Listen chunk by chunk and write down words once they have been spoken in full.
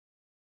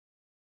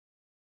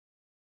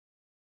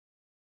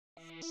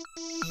Hello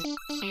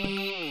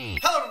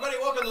everybody,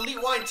 welcome to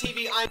Elite Wine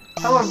TV.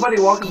 Hello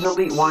everybody, welcome to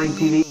Elite Wine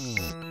TV.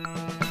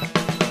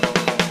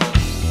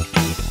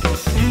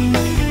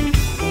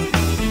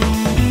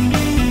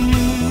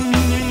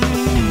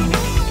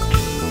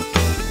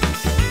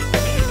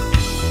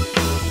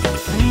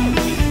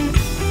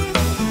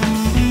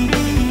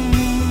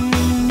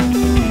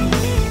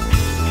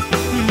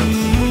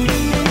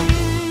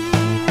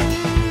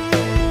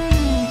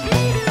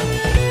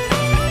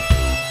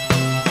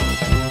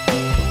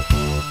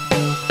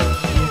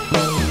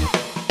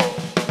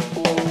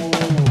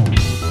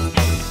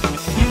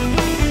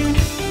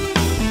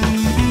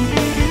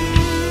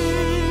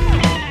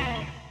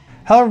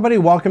 Hello everybody,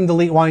 welcome to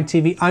Elite Wine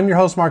TV. I'm your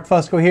host Mark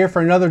Fusco here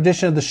for another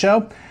edition of the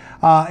show.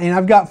 And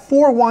I've got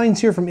 4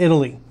 wines here from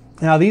Italy.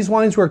 Now these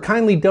wines were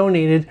kindly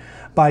donated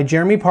by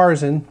Jeremy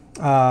Parson,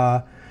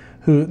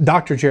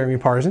 Dr. Jeremy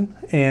Parson,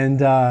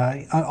 and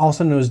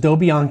also known as Do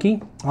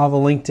Bianchi. I'll have a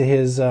link to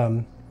his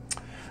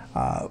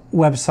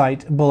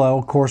website below.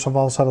 Of course, I've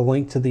also had a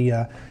link to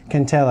the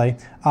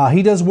Cantele.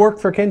 He does work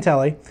for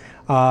Cantele.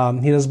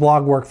 He does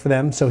blog work for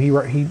them, so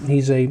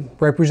he's a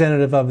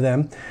representative of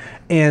them.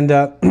 And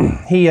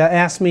he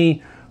asked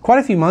me quite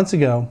a few months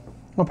ago,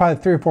 well,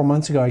 probably 3 or 4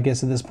 months ago, I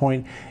guess at this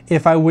point,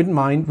 if I wouldn't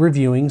mind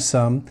reviewing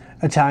some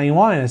Italian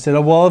wine. I said,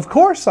 oh, well, of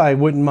course I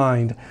wouldn't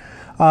mind.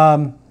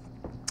 And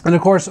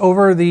of course,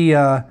 over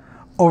the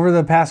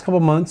past couple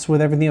months, with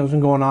everything that's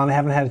been going on, I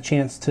haven't had a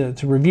chance to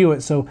review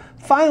it. So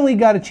finally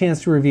got a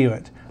chance to review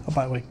it. Oh,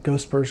 by the way, go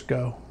Spurs,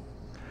 go.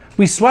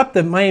 We swept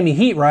the Miami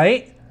Heat,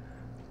 right?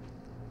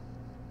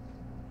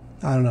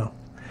 I don't know.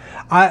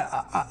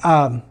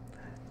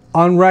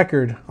 On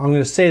record, I'm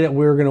going to say that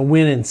we're going to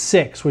win in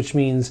 6, which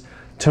means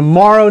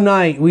tomorrow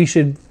night we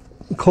should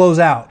close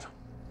out.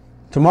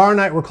 Tomorrow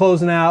night we're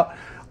closing out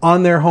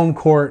on their home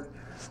court.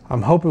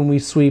 I'm hoping we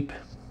sweep,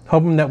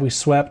 hoping that we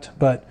swept,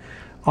 but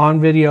on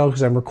video,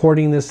 because I'm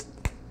recording this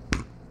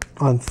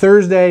on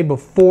Thursday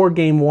before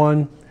Game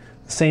 1,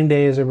 the same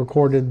day as I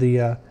recorded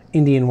the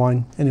Indian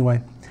wine.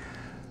 Anyway,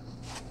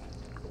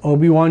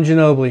 Obi-Wan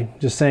Kenobi,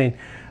 just saying,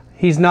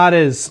 he's not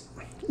as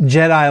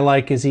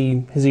Jedi-like as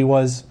he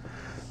was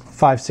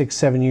 5, 6,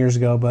 7 years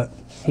ago, but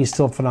he's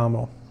still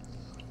phenomenal.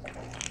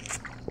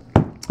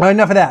 All right,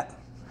 enough of that.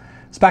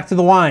 It's back to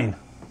the wine.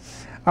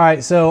 All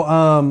right, so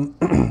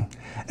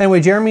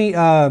anyway, Jeremy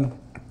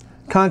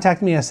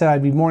contacted me. I said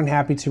I'd be more than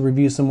happy to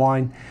review some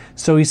wine.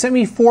 So he sent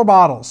me 4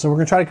 bottles. So we're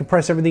going to try to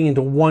compress everything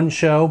into one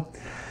show.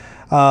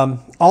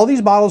 All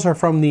these bottles are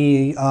from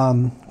the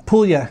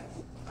Apulia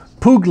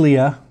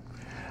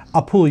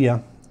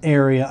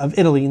area of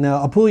Italy.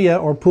 Now, Apulia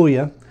or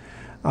Puglia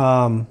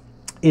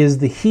is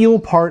the heel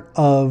part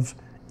of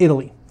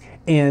Italy,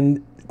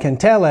 and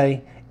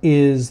Cantele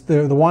is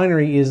the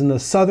winery is in the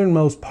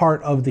southernmost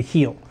part of the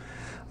heel.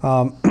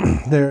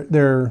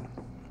 They're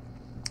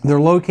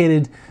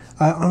located.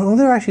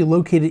 They're actually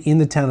located in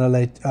the town of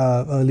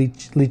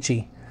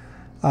Lecce.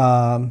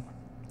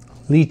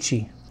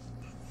 Lychee.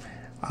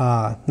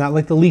 Not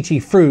like the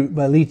lychee fruit,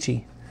 but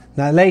lychee.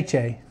 Not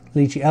leche.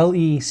 Lychee.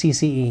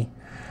 L-E-C-C-E.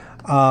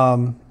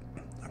 I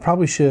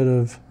probably should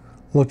have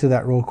looked at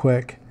that real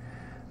quick.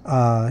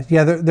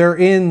 Yeah, they're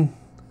in,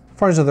 as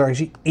far as I know, they're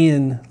actually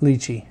in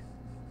Lecce.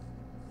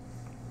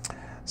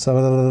 So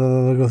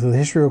we'll go through the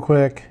history real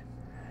quick.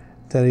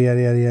 Yada,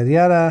 yada, yada, yada,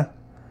 yada.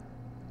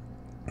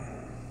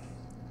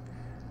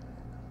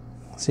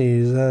 Let's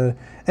see.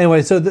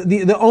 Anyway, so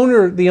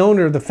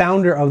the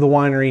founder of the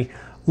winery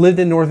lived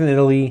in northern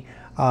Italy.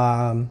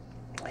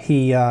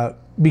 He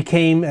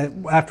became,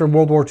 after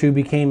World War II,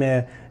 became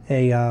a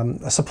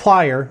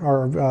supplier,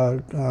 or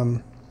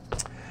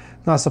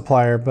not a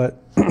supplier,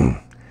 but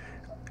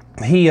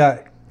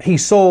he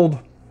sold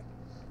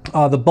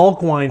the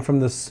bulk wine from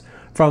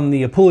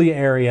the Apulia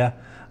area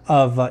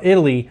of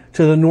Italy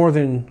to the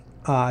northern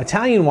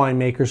Italian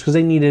winemakers, because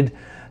they needed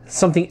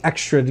something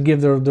extra to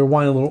give their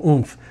wine a little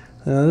oomph.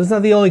 This is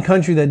not the only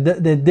country that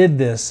did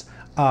this.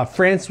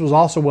 France was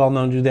also well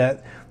known to do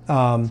that.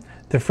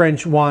 The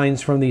French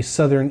wines from the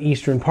southern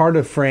eastern part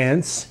of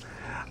France,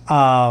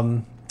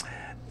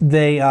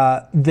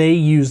 they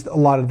used a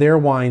lot of their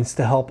wines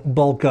to help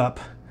bulk up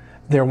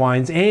their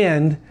wines.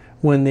 And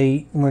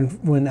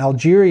when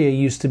Algeria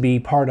used to be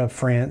part of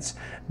France,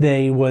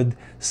 they would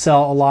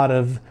sell a lot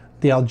of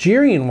the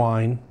Algerian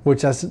wine,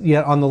 which is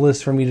yet on the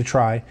list for me to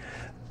try,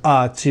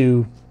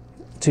 to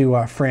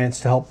France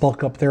to help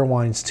bulk up their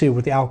wines too,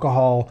 with the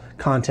alcohol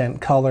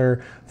content,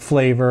 color,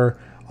 flavor,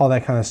 all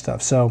that kind of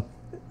stuff. So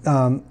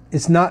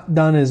it's not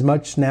done as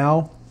much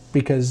now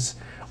because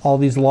all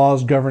these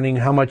laws governing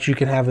how much you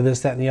can have of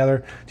this, that, and the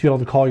other to be able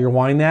to call your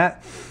wine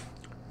that.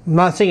 I'm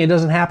not saying it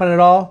doesn't happen at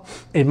all.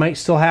 It might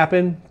still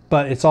happen,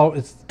 but it's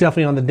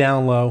definitely on the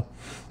down low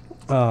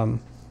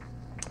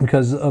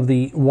because of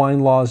the wine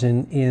laws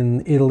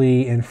in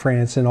Italy and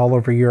France and all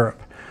over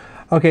Europe.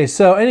 Okay,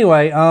 so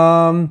anyway,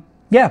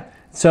 yeah.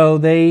 So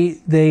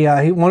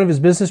one of his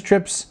business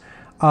trips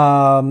to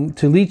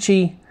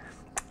Lecce,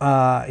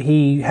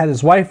 he had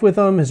his wife with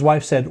him. His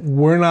wife said,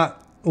 "We're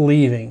not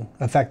leaving,"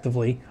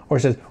 effectively, or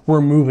said,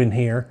 "We're moving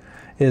here."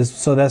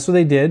 So that's what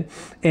they did,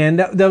 and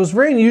that was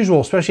very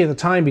unusual, especially at the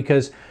time,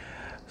 because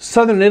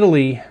southern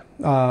Italy,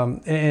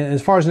 and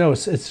as far as I know,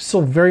 it's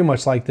still very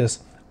much like this.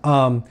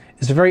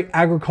 It's a very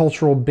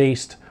agricultural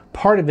based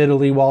part of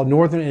Italy, while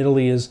northern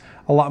Italy is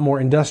a lot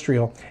more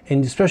industrial.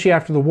 And especially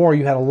after the war,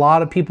 you had a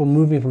lot of people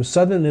moving from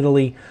southern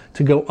Italy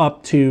to go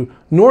up to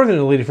northern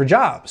Italy for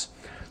jobs.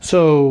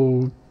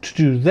 So to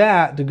do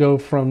that, to go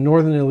from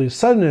northern Italy to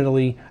southern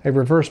Italy, a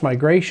reverse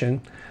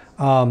migration,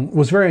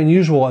 was very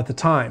unusual at the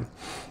time.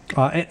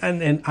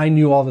 And I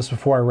knew all this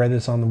before I read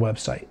this on the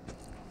website,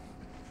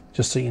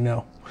 just so you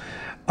know.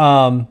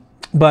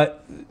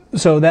 But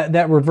so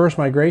that reverse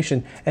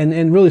migration,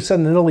 and really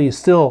southern Italy is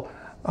still,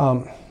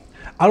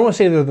 I don't want to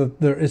say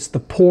it's the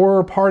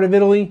poorer part of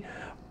Italy,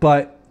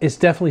 but it's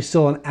definitely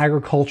still an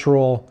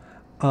agricultural,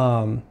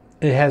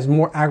 it has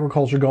more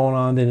agriculture going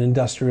on than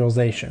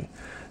industrialization.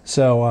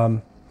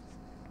 So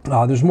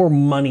there's more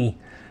money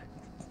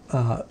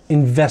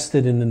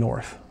invested in the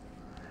north.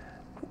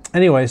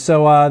 Anyway,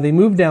 so they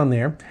moved down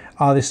there.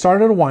 They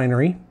started a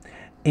winery,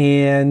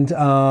 and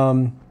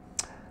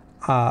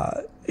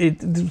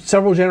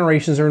several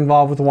generations are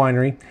involved with the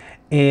winery,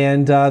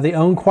 and they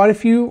own quite a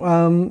few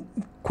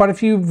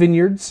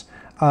vineyards.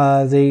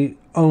 They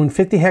own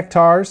 50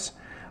 hectares,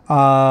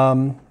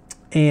 and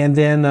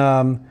then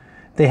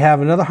they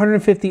have another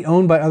 150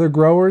 owned by other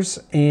growers,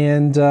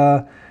 and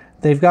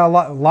they've got a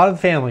lot of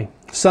the family,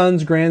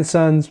 sons,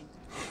 grandsons,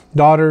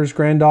 daughters,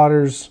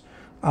 granddaughters,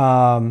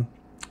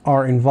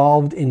 are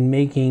involved in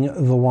making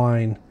the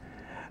wine.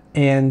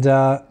 And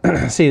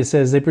see, it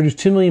says they produce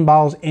 2 million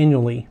bottles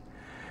annually,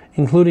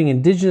 including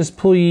indigenous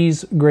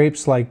Pugliese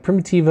grapes like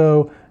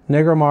Primitivo,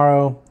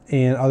 Negromaro,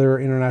 and other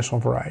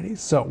international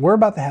varieties. So we're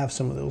about to have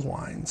some of those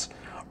wines.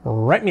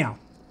 Right meow.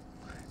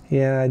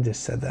 Yeah, I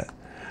just said that.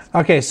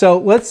 Okay, so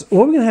what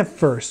are we gonna have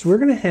first? We're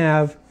gonna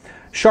have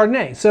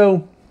Chardonnay.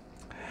 So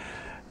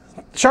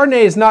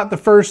Chardonnay is not the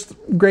first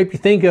grape you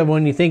think of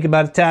when you think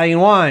about Italian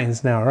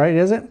wines now, right,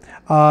 is it?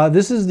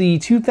 This is the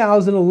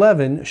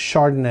 2011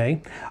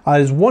 Chardonnay.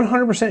 It is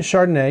 100%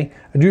 Chardonnay.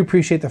 I do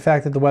appreciate the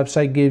fact that the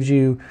website gives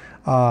you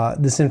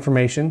this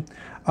information,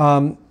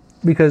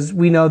 because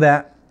we know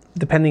that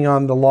depending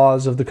on the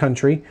laws of the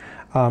country,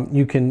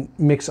 you can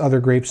mix other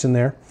grapes in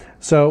there.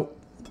 So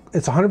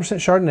it's 100%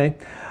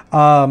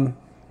 Chardonnay.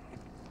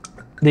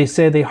 They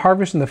say they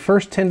harvest in the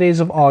first 10 days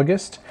of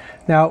August.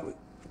 Now,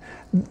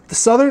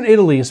 southern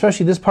Italy,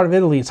 especially this part of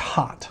Italy, it's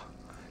hot.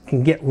 It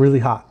can get really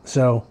hot.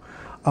 So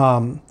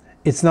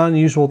it's not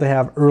unusual to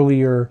have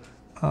earlier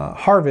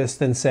harvest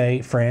than,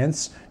 say,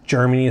 France,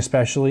 Germany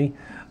especially.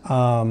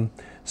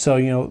 So,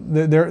 you know,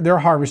 they're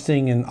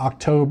harvesting in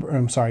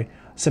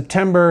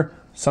September,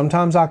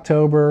 sometimes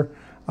October,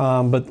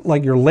 but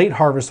like your late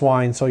harvest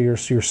wines, so your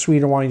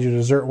sweeter wines, your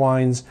dessert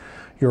wines,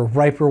 your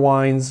riper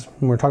wines,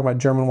 when we're talking about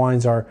German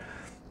wines, are,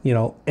 you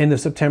know, end of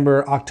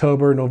September,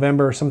 October,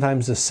 November,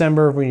 sometimes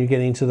December, when you get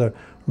into the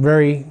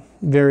very,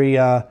 very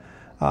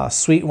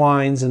sweet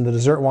wines and the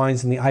dessert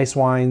wines and the ice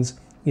wines,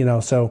 you know.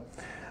 So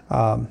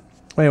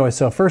anyway,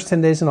 so first 10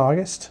 days in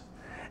August.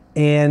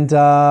 And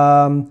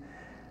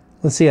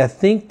let's see, I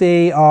think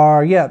they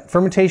are, yeah,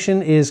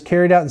 fermentation is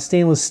carried out in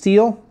stainless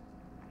steel.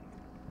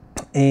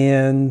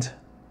 And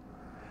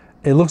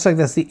it looks like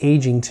that's the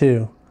aging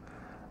too.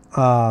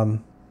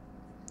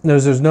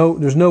 There's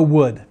no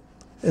wood,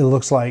 it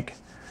looks like,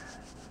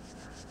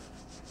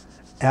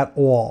 at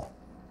all,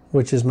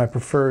 which is my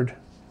preferred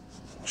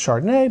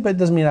Chardonnay, but it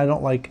doesn't mean I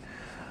don't like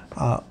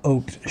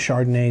oaked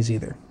Chardonnays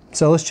either.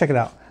 So let's check it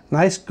out.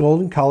 Nice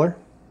golden color,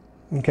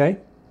 okay.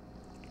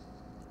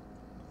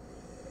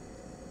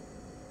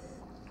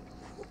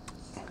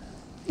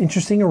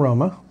 Interesting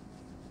aroma.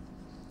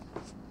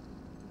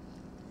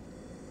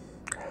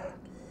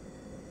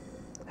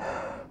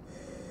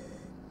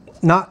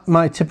 Not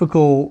my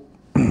typical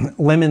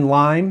lemon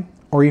lime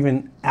or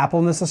even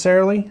apple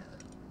necessarily.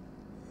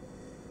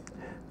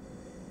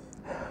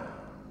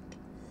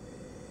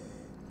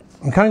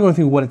 I'm kind of going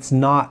through what it's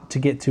not to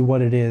get to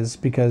what it is,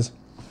 because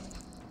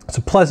it's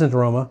a pleasant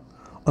aroma,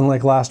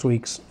 unlike last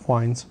week's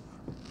wines.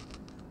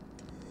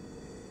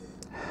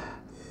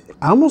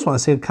 I almost want to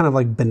say kind of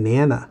like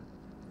banana.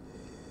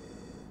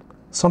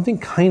 Something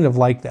kind of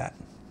like that.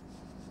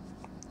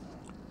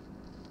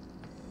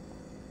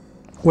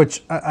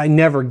 Which I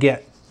never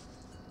get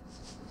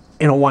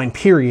in a wine,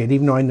 period,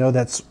 even though I know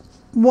that's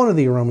one of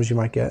the aromas you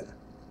might get.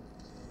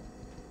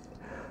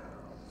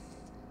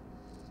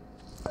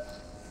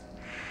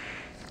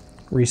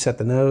 Reset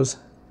the nose.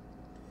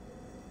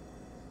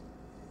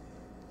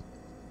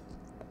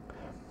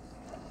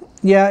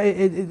 Yeah,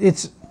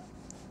 it's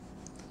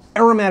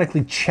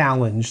aromatically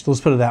challenged,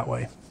 let's put it that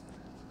way.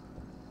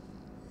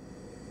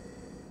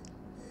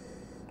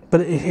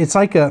 But it's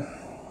like a,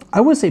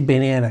 I wouldn't say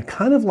banana,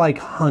 kind of like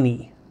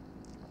honey.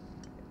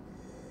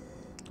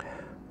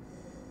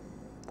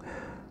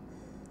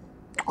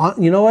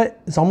 You know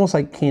what? It's almost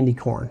like candy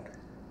corn.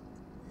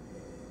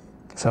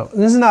 So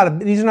this is not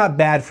these are not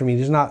bad for me.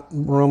 These are not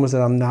aromas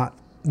that I'm not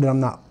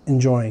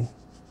enjoying.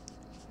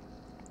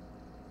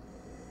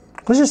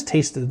 Let's just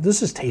taste it.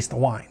 Let's just taste the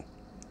wine.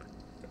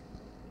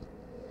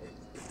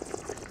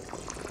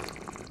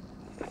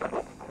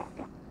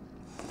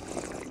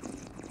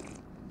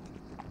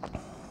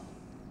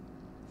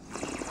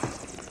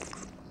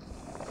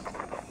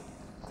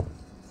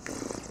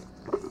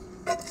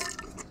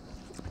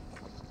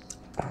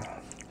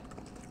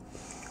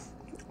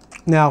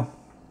 Now,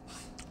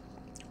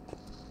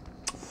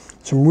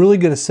 some really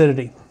good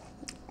acidity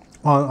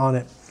on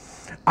it.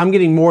 I'm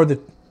getting more of the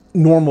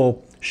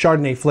normal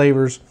Chardonnay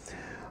flavors.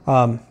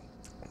 So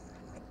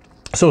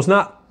it's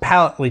not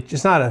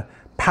it's not a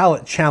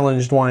palate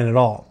challenged wine at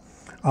all.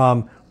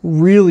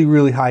 Really,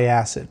 really high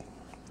acid,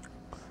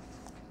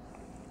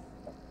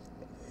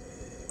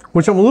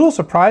 which I'm a little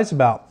surprised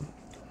about,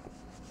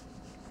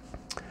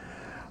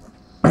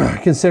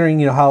 considering,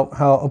 you know,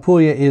 how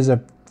Apulia is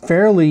a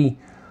fairly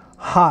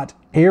hot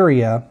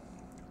area.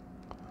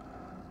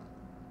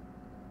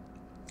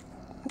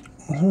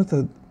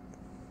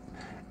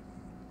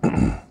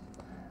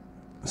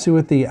 See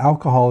what the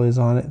alcohol is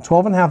on it.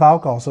 12.5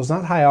 alcohol, so it's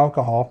not high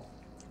alcohol.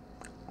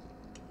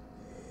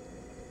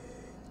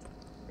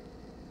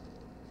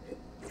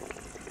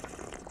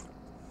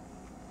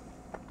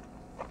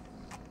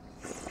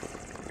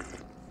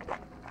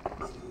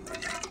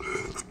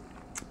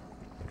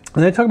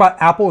 And they talk about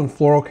apple and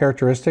floral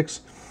characteristics,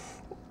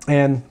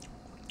 and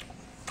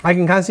I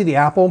can kind of see the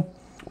apple,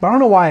 but I don't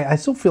know why. I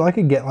still feel I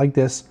could get like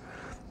this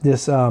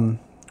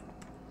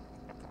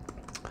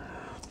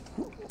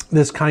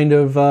kind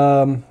of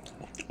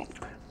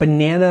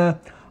banana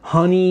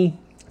honey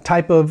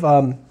type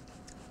of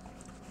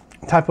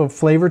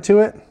flavor to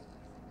it.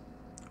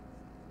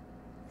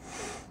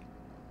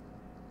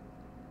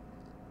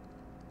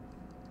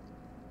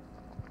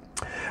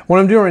 What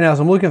I'm doing right now is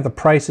I'm looking at the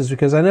prices,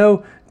 because I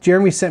know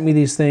Jeremy sent me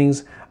these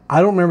things. I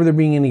don't remember there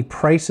being any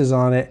prices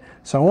on it,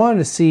 so I wanted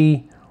to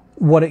see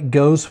what it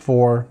goes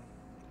for.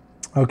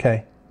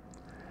 Okay.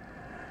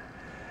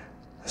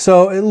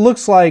 So it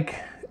looks like,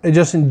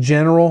 just in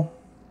general,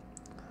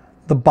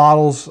 the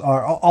bottles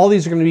are, all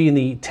these are going to be in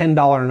the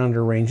 $10 and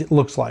under range, it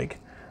looks like.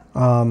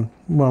 When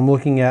I'm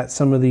looking at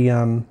some of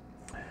the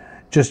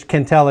just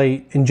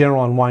Cantele in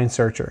general on Wine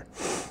Searcher.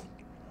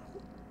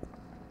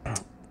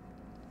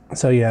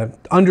 So yeah,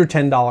 under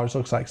 $10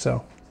 looks like.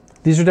 So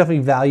these are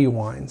definitely value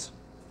wines.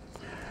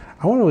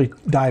 I want to really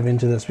dive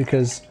into this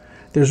because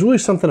there's really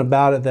something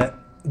about it that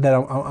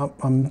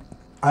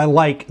I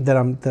like that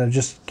I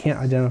just can't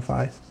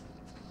identify.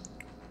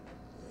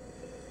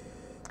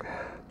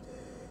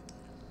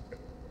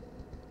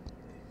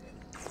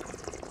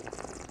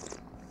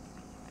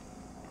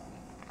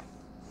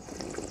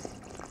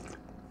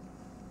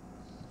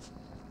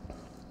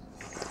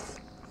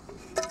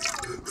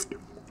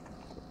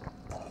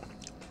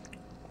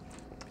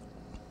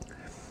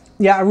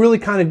 Yeah, I really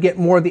kind of get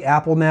more of the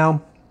apple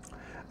now.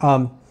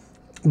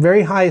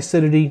 Very high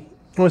acidity.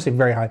 I want to say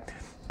very high.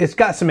 It's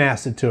got some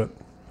acid to it.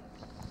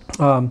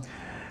 You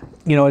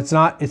know, it's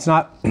not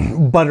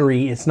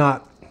buttery. It's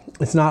not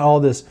all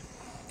this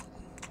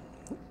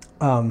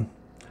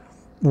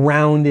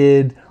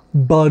rounded,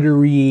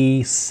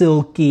 buttery,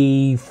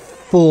 silky,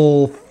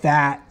 full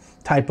fat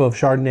type of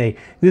Chardonnay.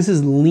 This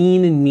is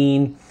lean and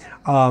mean.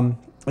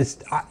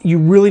 You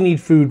really need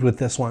food with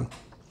this one.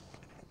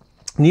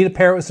 You need to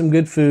pair it with some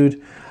good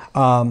food.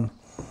 You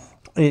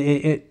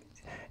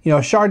know,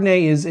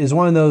 Chardonnay is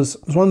one of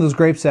those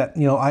grapes that,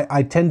 you know,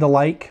 I tend to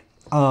like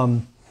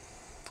when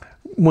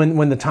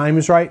the time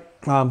is right,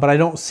 but I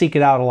don't seek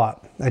it out a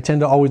lot. I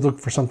tend to always look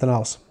for something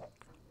else.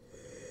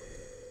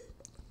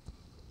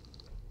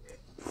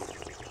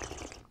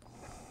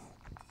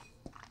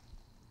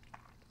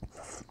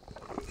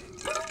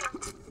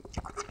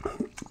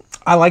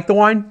 I like the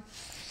wine,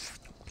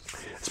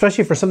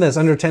 especially for something that's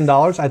under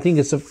 $10. I think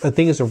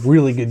it's a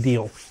really good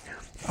deal.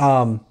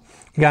 I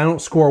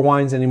don't score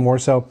wines anymore,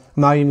 so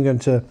I'm not even going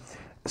to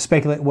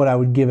speculate what I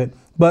would give it.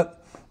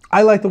 But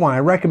I like the wine. I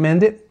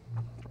recommend it.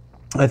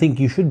 I think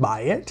you should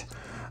buy it.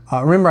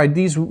 Remember,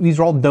 these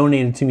are all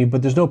donated to me,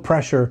 but there's no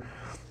pressure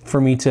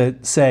for me to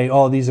say,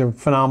 oh, these are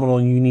phenomenal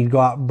and you need to go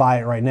out and buy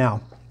it right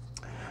now.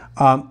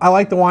 I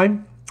like the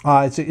wine.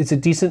 It's a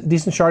decent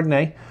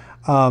Chardonnay.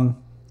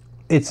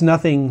 It's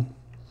nothing,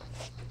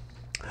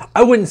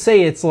 I wouldn't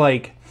say it's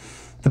like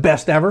the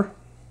best ever,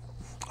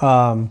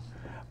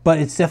 but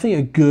it's definitely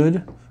a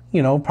good,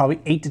 you know, probably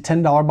 $8 to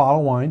 $10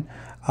 bottle of wine.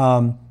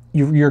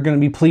 You're going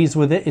to be pleased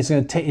with it.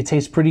 It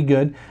tastes pretty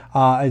good.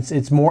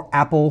 It's more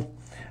apple,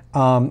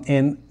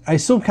 and I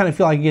still kind of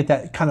feel like I get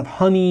that kind of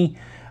honey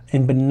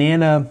and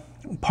banana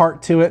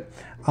part to it,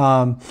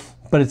 but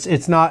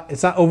it's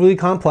not overly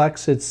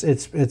complex. It's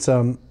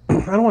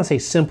I don't want to say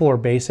simple or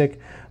basic,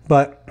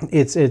 but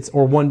it's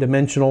or one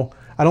dimensional.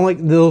 I don't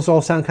like those.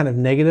 All sound kind of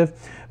negative,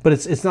 but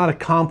it's not a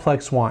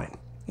complex wine.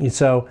 And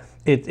so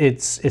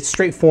it's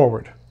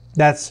straightforward.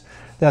 That's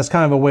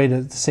kind of a way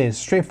to say it's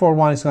straightforward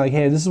wine. It's like,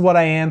 hey, this is what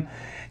I am.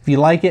 If you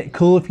like it,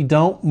 cool. If you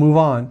don't, move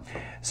on.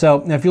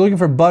 So now if you're looking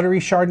for buttery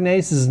Chardonnays,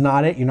 this is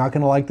not it. You're not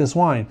going to like this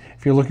wine.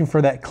 If you're looking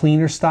for that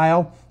cleaner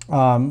style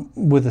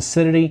with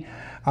acidity,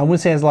 I wouldn't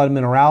say it has a lot of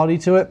minerality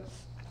to it,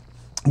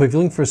 but if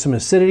you're looking for some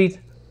acidity,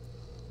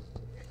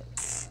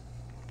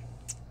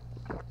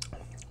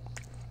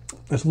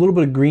 there's a little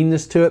bit of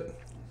greenness to it.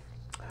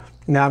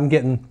 Now I'm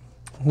getting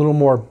a little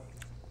more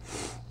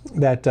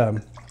that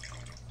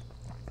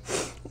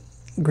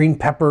green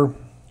pepper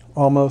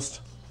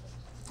almost.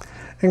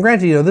 And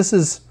granted, you know, this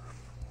is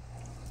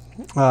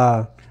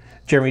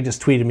Jeremy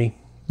just tweeted me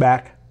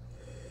back.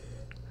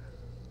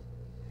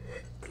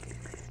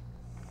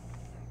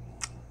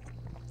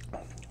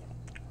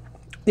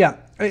 Yeah,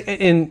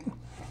 and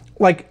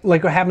like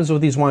what happens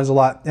with these wines a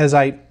lot, as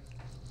I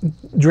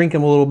drink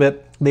them a little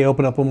bit, they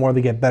open up a little more,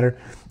 they get better.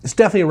 It's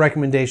definitely a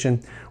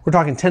recommendation. We're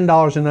talking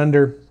 $10 and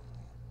under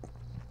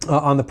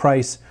on the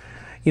price.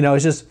 You know,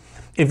 it's just,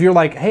 if you're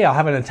like, hey, I'll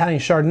have an Italian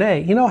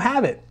Chardonnay, you know,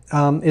 have it.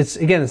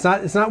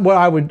 It's not what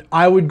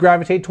I would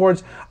gravitate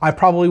towards. I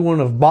probably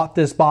wouldn't have bought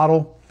this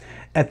bottle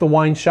at the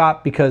wine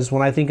shop, because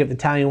when I think of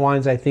Italian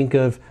wines, I think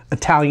of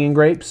Italian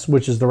grapes,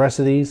 which is the rest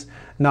of these,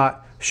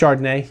 not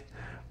Chardonnay.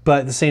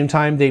 But at the same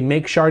time, they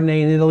make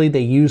Chardonnay in Italy.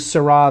 They use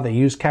Syrah, they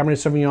use Cabernet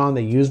Sauvignon,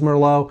 they use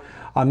Merlot.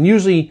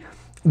 Usually,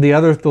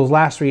 those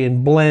last three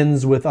in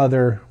blends with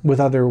other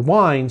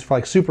wines for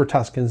like Super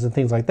Tuscans and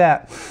things like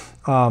that.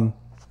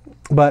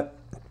 But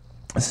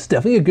this is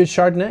definitely a good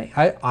Chardonnay.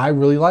 I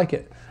really like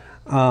it.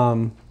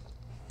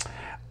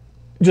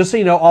 Just so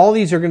you know, all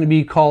these are going to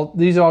be called.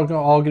 These are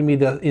all going to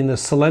be in the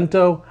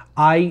Salento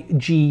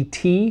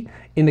i.g.t.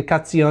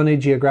 Indicazione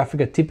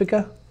Geografica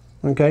Tipica.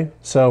 Okay,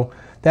 so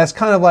that's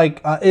kind of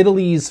like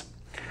Italy's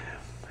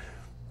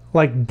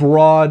like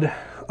broad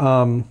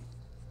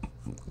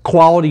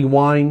quality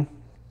wine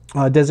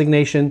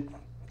designation,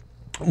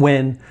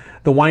 when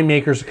the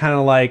winemakers are kind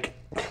of like,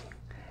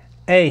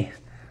 hey,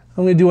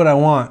 I'm going to do what I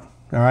want.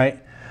 All right.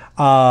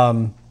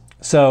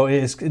 So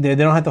they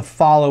don't have to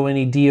follow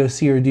any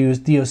DOC or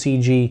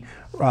DOCG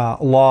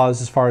laws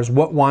as far as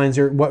what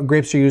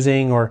grapes they're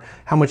using, or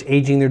how much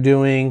aging they're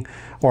doing,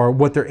 or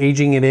what they're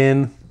aging it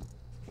in.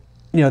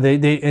 You know,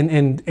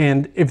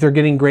 and if they're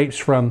getting grapes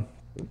from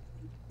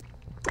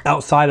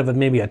outside of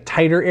maybe a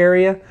tighter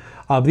area.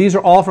 These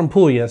are all from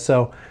Puglia,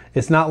 so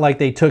it's not like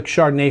they took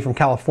Chardonnay from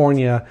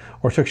California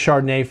or took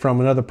Chardonnay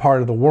from another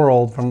part of the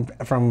world,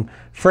 from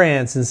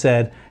France, and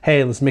said,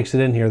 hey, let's mix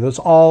it in here. It's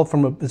all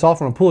from a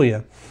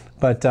Puglia.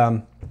 But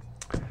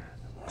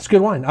it's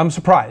good wine. I'm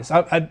surprised.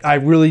 I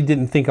really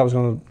didn't think I was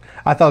going to.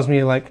 I thought it was going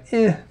to be like,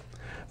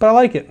 but I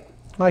like it.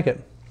 I like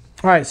it.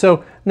 All right,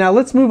 so now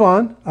let's move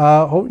on.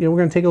 We're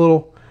going to take a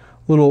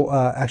little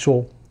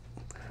actual.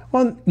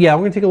 Well, yeah,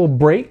 we're going to take a little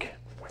break.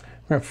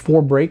 We're going to have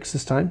 4 breaks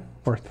this time,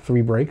 or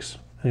 3 breaks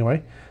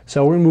anyway.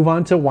 So we're going to move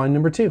on to wine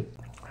number 2.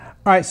 All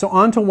right, so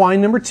on to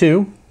wine number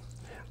 2.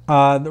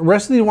 The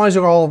rest of these wines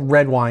are all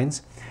red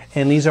wines,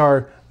 and these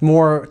are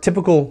more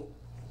typical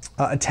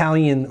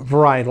Italian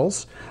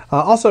varietals.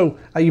 Also,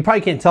 you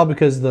probably can't tell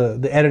because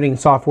the editing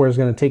software is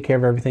going to take care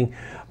of everything.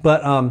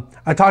 But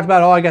I talked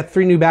about, I got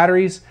 3 new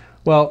batteries.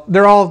 Well, they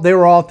were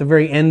all at the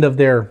very end of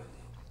their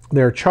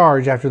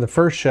charge after the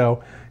first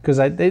show, because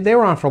they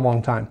were on for a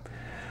long time.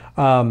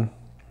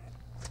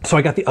 So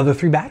I got the other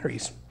 3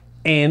 batteries,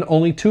 and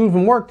only 2 of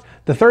them worked.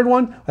 The third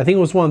one, I think it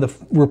was one of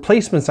the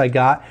replacements I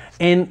got,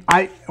 and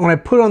when I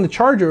put it on the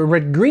charger, it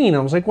read green. I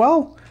was like,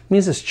 well, it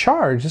means it's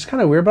charged. It's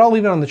kind of weird, but I'll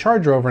leave it on the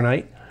charger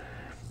overnight.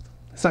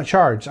 It's not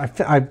charged.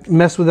 I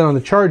messed with it on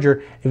the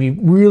charger. If you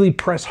really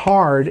press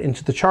hard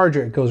into the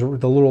charger,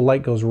 the little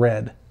light goes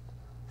red.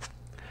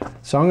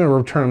 So I'm going to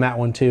return that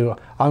one too.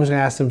 I'm just going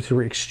to ask them to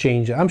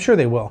exchange it. I'm sure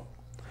they will.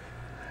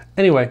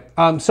 Anyway,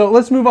 so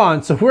let's move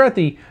on. So we're at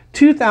the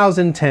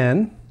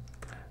 2010.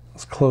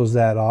 Let's close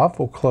that off.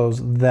 We'll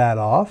close that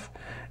off,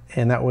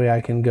 and that way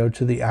I can go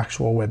to the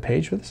actual web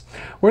page for this.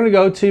 We're going to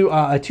go to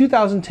a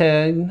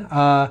 2010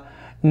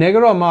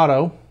 Negro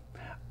Amato,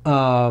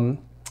 and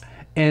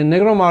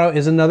Negro Amato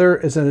is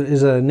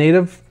a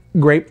native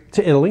grape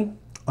to Italy,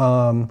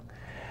 and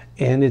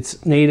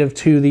it's native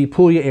to the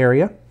Puglia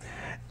area.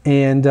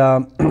 And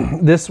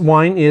this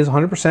wine is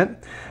 100%.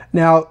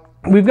 Now,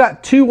 we've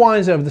got 2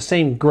 wines of the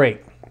same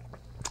grape.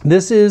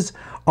 This is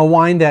a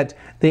wine that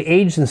they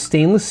aged in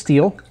stainless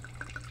steel.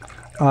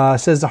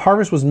 Says the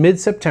harvest was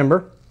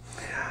mid-September.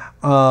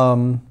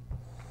 And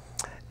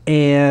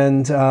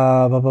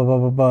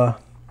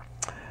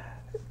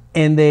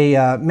they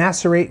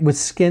macerate with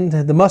skin.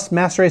 The must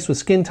macerates with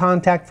skin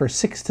contact for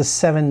 6 to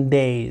 7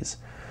 days.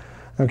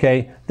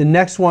 Okay. The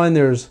next one,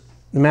 the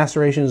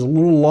maceration is a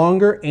little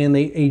longer, and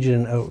they age it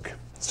in oak.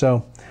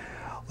 So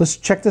let's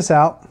check this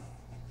out.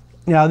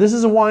 Now, this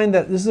is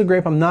a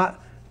grape I'm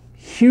not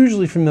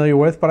hugely familiar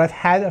with, but I've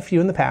had a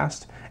few in the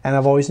past, and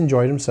I've always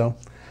enjoyed them. So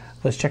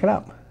let's check it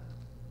out.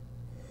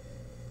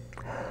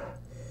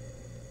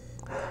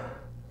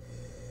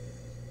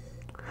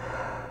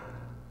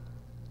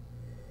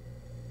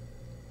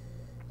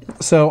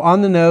 So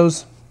on the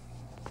nose,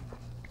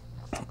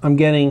 I'm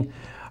getting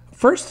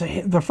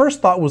the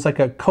first thought was like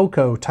a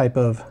cocoa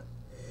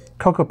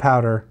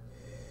powder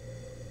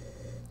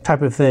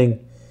type of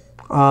thing.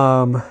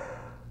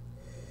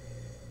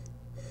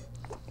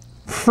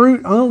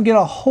 Fruit, I don't get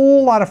a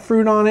whole lot of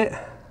fruit on it,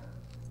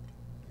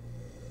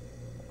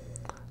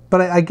 but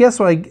I guess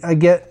what I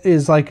get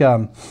is like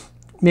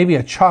maybe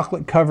a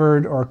chocolate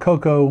covered or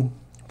cocoa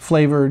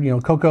flavored,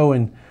 cocoa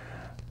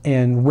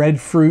and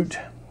red fruit.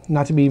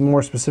 Not to be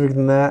more specific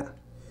than that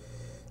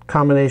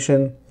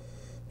combination,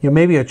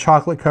 maybe a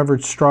chocolate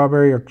covered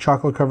strawberry or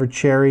chocolate covered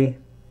cherry.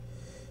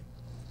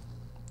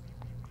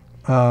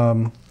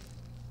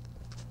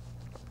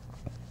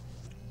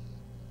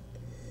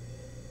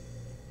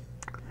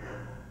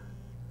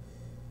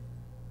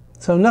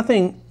 So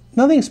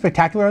nothing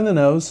spectacular on the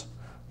nose,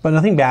 but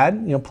nothing bad,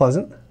 you know,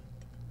 pleasant.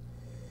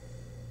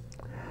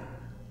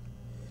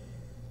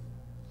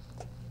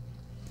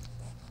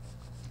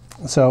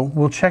 So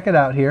we'll check it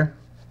out here.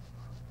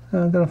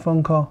 I've got a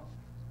phone call.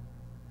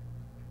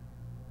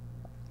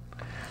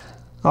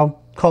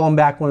 I'll call him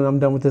back when I'm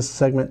done with this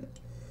segment.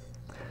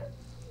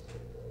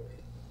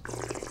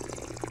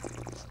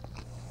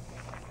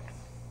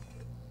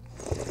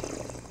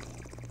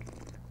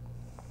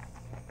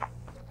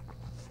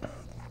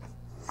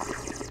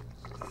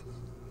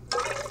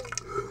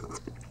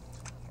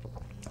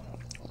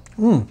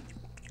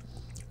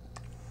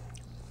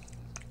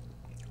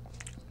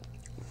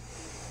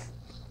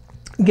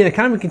 Again, a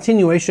kind of a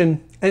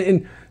continuation,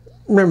 and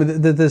remember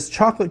that this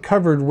chocolate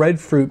covered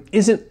red fruit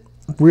isn't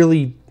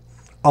really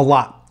a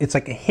lot. It's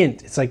like a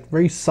hint. It's like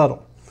very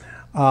subtle.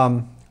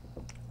 I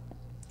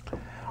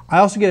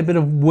also get a bit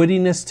of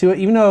woodiness to it,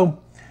 even though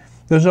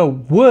there's no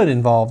wood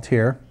involved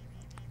here.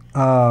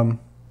 Even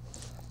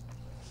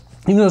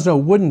though there's no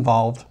wood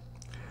involved,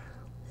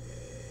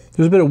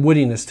 there's a bit of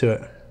woodiness to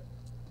it.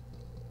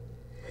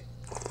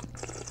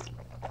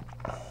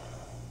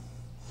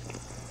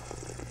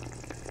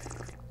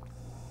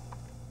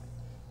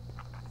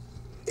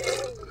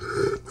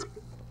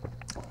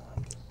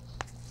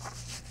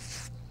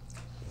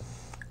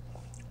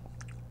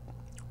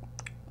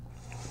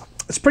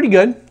 It's pretty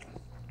good.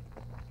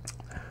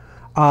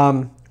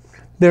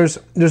 There's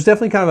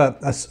definitely kind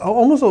of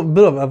almost a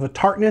bit of a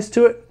tartness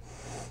to it.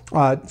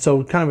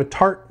 So kind of a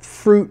tart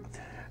fruit.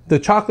 The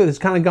chocolate has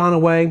kind of gone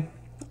away.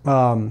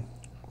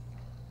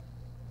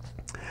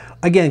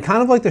 Again,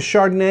 kind of like the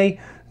Chardonnay,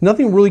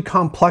 nothing really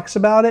complex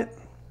about it.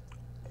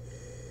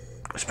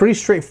 It's pretty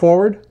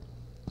straightforward.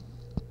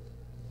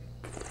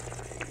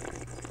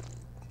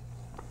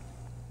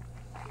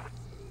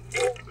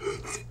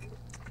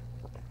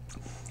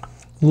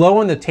 Low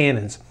on the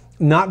tannins,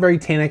 not very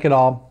tannic at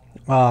all.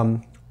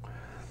 So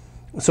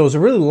it's a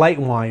really light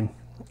wine.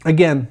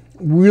 Again,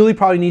 really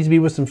probably needs to be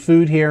with some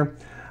food here.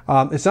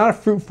 It's not a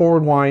fruit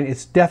forward wine.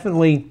 It's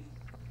definitely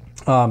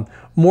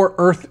more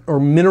earth or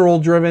mineral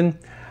driven.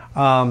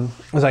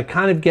 As I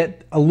kind of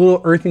get a little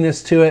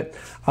earthiness to it,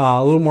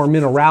 a little more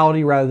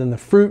minerality rather than the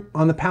fruit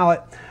on the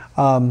palate.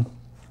 You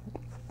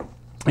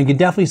can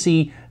definitely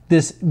see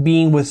this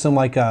being with some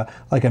like a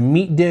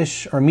meat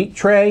dish or meat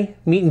tray,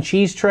 meat and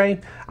cheese tray.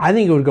 I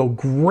think it would go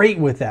great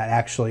with that,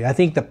 actually. I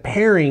think the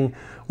pairing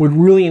would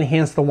really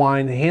enhance the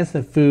wine, enhance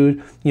the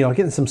food, you know,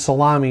 getting some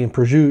salami and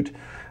prosciutto,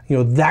 you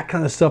know, that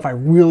kind of stuff. I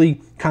really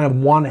kind of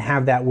want to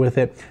have that with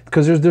it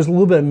because there's a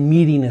little bit of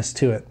meatiness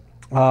to it.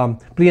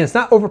 But again, it's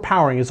not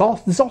overpowering. It's all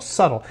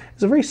subtle.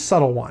 It's a very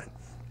subtle wine.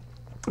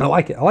 I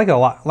like it. I like it a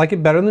lot. I like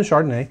it better than the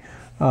Chardonnay.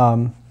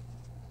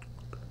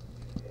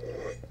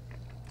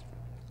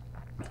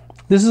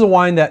 This is a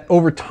wine that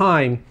over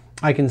time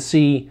I can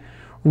see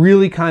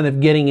really kind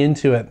of getting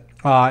into it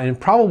and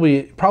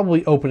probably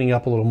opening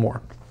up a little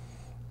more.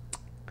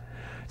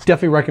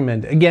 Definitely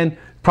recommend it. Again,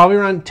 probably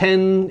around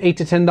 $8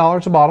 to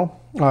 $10 a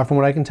bottle from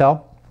what I can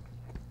tell.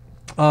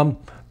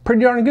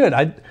 Pretty darn good.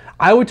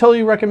 I would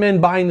totally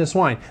recommend buying this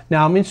wine.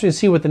 Now I'm interested to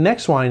see what the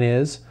next wine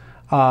is,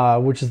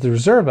 which is the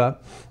Reserva.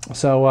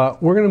 So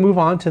we're going to move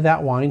on to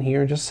that wine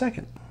here in just a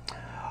second.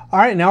 All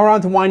right, now we're on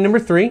to wine number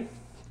 3.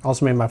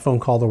 Also made my phone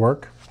call to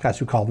work. Guys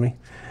who called me.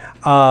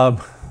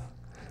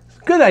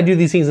 Good I do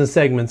these things in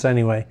segments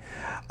anyway.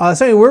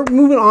 So anyway, we're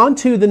moving on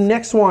to the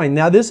next wine.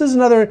 Now this is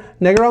another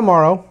Negro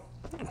Amaro.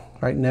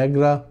 Right,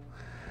 Negro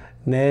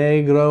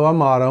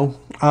Amaro.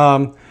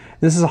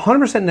 This is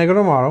 100%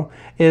 Negro Amaro.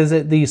 Is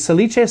it the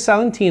Salice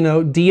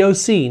Salentino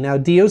DOC? Now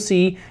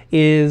DOC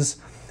is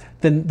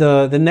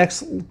the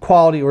next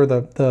quality, or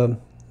the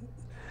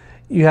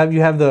you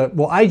have the,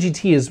 well,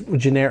 i.g.t is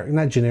generic,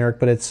 not generic,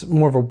 but it's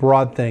more of a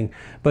broad thing.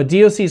 But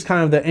DOC is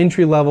kind of the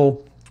entry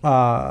level,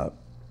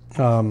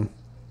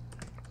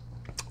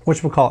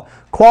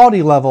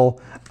 quality level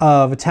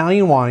of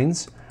Italian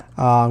wines.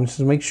 Just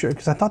to make sure,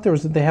 because I thought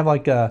they have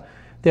like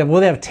they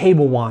have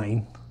table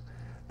wine.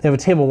 They have a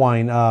table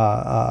wine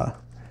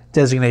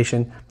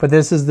designation, but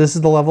this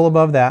is the level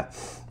above that.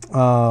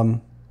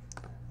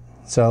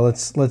 So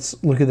let's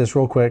look at this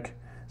real quick.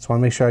 Just want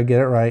to make sure I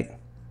get it right.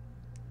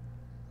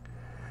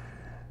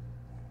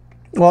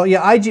 Well,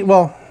 yeah, i.g.t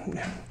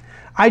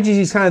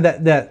is kind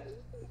of that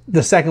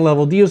the second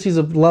level. DOC is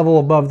a level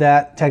above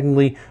that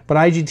technically, but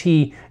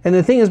i.g.t, and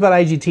the thing is about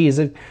i.g.t is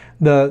that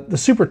the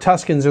Super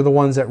Tuscans are the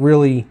ones that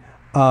really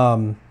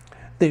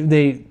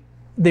they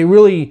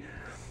really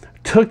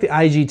took the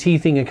i.g.t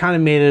thing and kind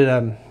of made it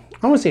I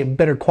want to say a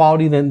better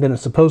quality than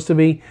it's supposed to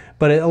be,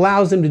 but it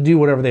allows them to do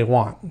whatever they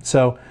want.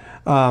 So,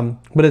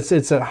 but it's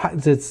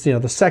you know,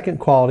 the second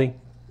quality.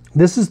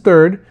 This is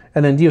third,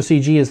 and then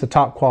DOCG is the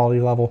top quality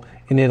level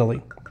in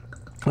Italy.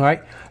 All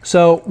right,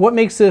 so what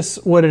makes this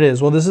what it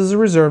is? Well, this is a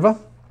Reserva.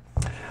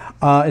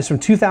 It's from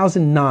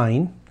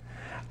 2009,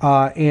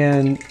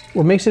 and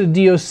what makes it a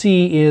DOC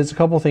is a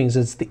couple of things.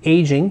 It's the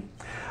aging.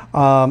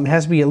 It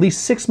has to be at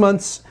least 6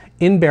 months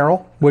in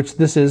barrel, which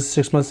this is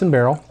 6 months in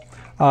barrel.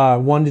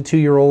 1 to 2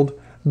 year old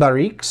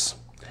barriques.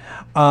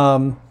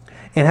 and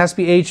it has to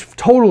be aged a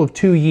total of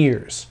 2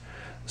 years.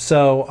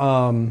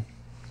 So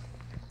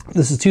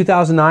this is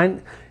 2009.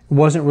 It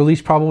wasn't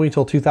released probably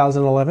until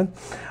 2011.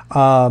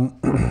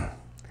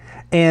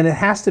 And it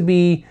has to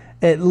be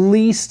at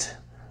least,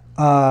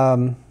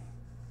 what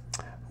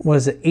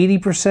is it,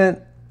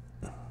 80%?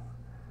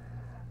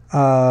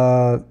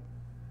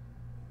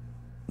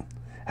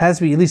 Has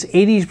to be at least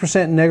 80%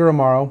 Negro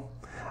Amaro.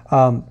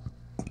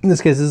 In this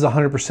case, this is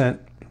 100%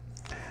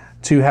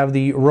 to have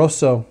the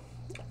Rosso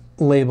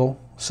label.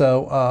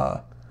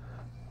 So,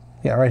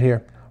 yeah, right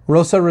here,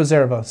 Rosso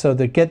Reserva. So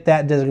to get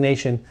that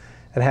designation,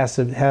 it has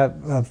to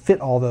have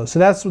fit all those. So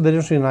that's the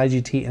difference between an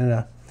IGT and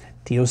a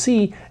DOC,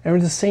 and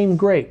it's the same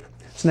grape.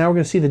 So now we're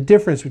going to see the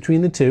difference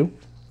between the two.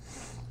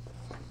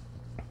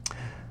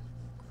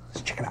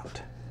 Let's check it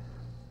out.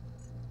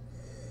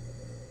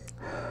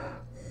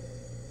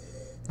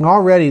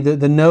 Already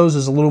the nose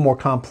is a little more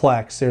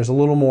complex. There's a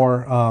little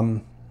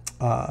more,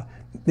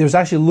 there's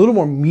actually a little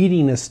more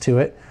meatiness to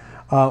it.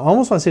 I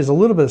almost want to say there's a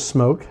little bit of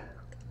smoke.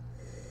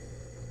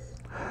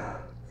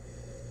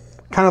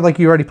 Kind of like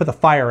you already put the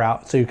fire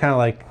out. So you're kind of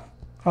like,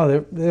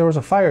 oh, there was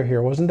a fire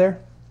here, wasn't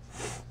there?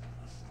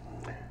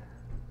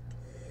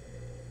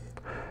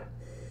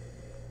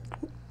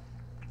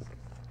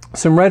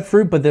 Some red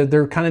fruit, but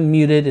they're kind of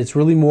muted. It's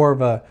really more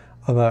of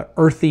a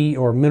earthy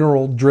or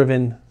mineral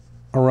driven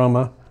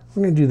aroma.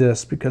 I'm going to do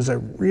this because I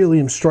really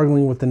am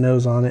struggling with the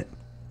nose on it.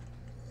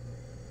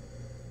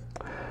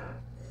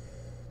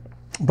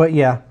 But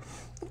yeah,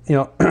 you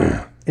know,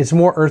 it's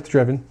more earth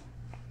driven.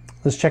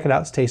 Let's check it out.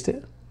 Let's taste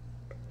it.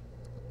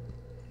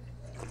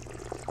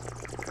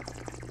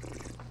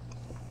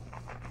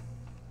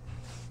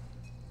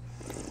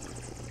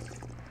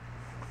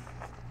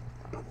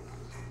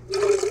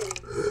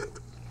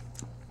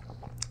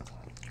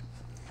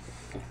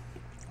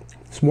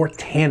 It's more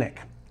tannic.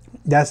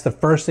 That's the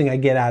first thing I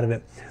get out of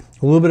it.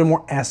 A little bit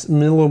more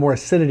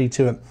acidity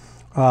to it.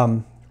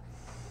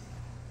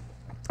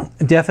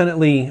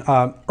 Definitely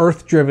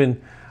earth-driven.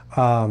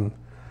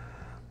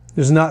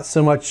 There's not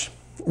so much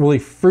really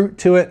fruit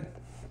to it,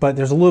 but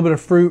there's a little bit of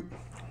fruit.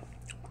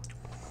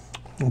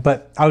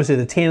 But I would say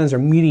the tannins are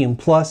medium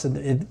plus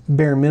at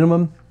bare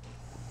minimum.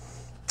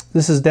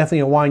 This is definitely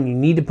a wine you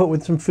need to put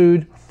with some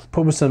food.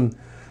 Put with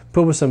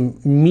some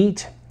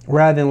meat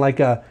rather than like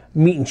a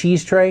meat and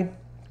cheese tray.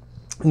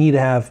 You need to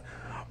have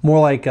more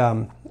like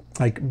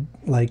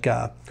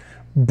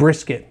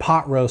brisket,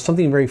 pot roast,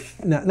 something very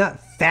not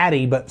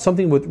fatty, but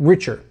something with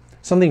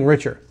something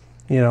richer,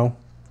 you know,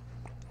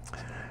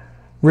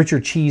 richer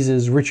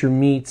cheeses, richer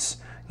meats,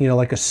 you know,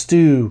 like a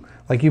stew.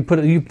 Like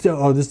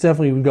oh, this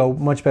definitely would go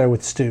much better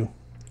with stew.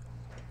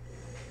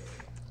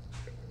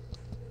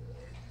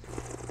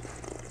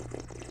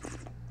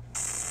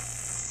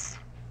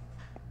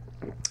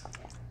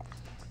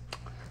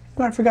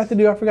 What I forgot to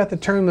do, I forgot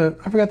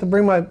to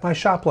bring my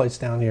shop lights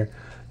down here.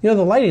 You know,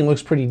 the lighting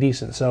looks pretty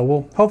decent,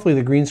 so hopefully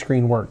the green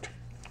screen worked.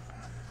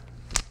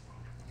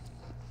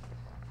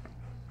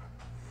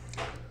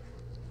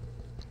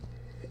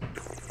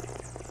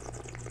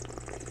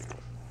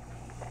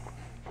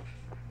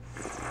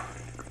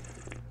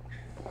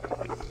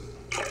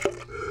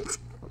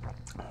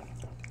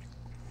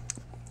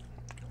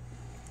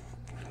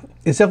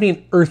 It's definitely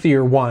an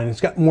earthier wine.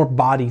 It's got more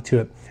body to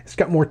it. It's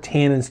got more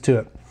tannins to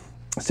it.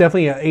 It's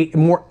definitely a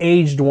more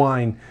aged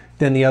wine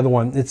than the other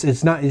one.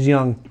 It's not as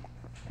young.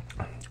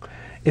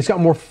 It's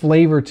got more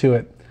flavor to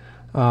it.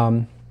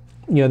 You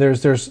know,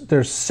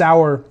 there's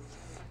sour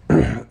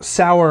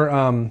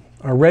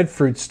red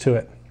fruits to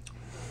it.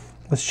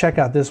 Let's check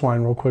out this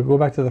wine real quick. Go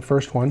back to the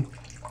first one.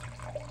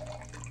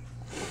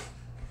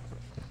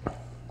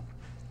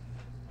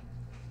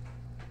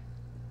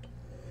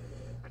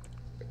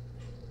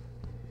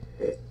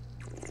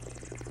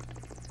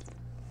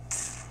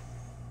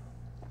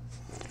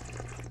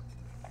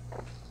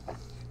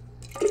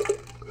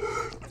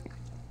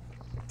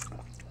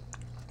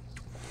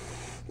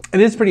 It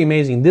is pretty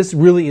amazing. This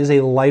really is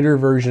a lighter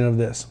version of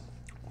this.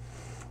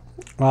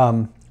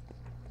 The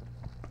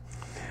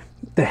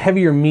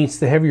heavier meats,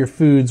 the heavier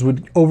foods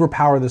would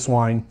overpower this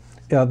wine,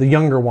 the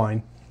younger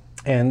wine.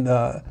 And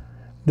the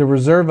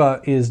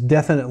Reserva is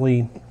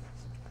definitely,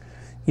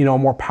 you know, a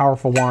more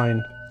powerful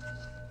wine.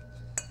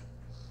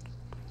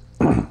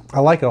 I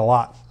like it a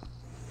lot.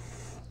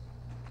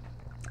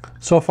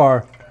 So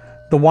far,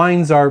 the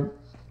wines are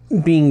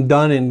being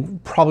done in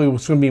probably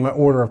what's going to be my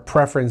order of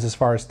preference as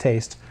far as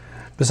taste.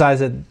 Besides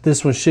that,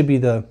 this one should be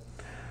the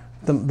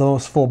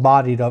most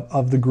full-bodied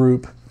of the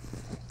group.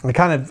 I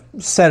kind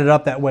of set it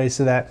up that way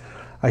so that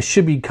I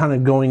should be kind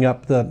of going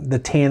up the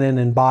tannin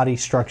and body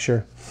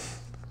structure.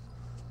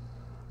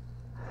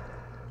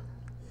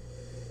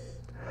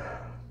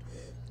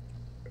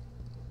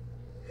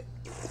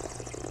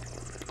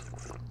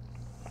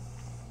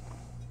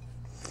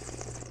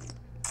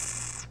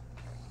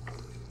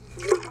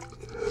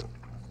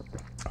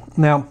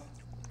 Now,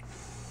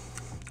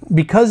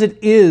 because it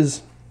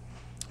is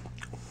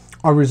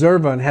a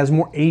Reserva and has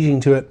more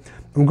aging to it,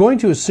 I'm going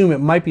to assume it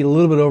might be a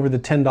little bit over the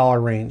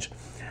 $10 range.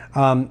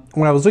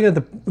 When I was looking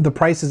at the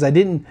prices, I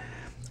didn't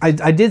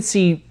I did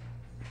see,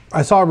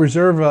 I saw a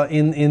Reserva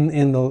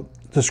in the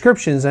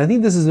descriptions, and I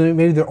think this is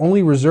maybe the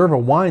only Reserva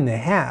wine they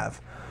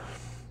have.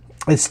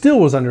 It still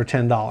was under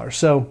 $10.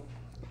 So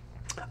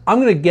I'm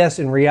going to guess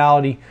in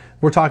reality,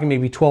 we're talking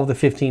maybe $12 to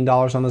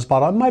 $15 on this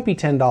bottle. It might be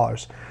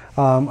 $10.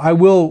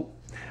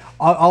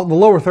 The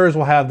lower thirds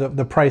will have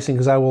the pricing,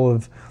 because I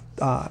will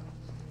have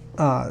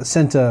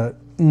sent a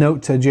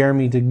note to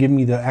Jeremy to give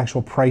me the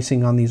actual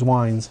pricing on these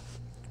wines.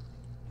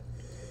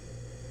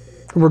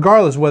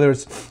 Regardless whether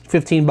it's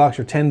 15 bucks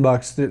or 10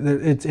 bucks,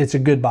 it's a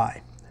good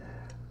buy.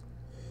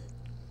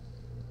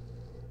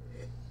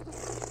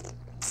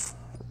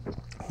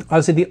 I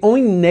would say the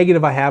only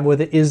negative I have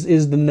with it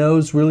is the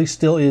nose really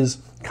still is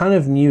kind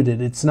of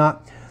muted. It's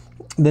not,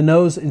 the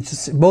nose, it's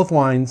just both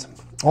wines,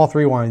 all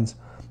three wines,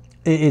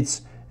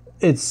 it's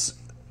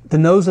the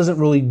nose doesn't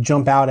really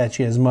jump out at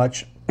you as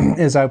much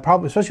as I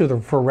probably,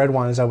 especially for red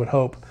wine, as I would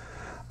hope.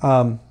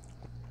 The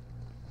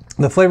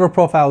flavor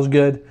profile is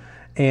good,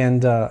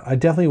 and I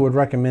definitely would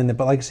recommend it.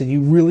 But like I said,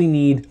 you really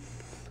need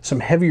some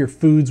heavier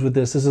foods with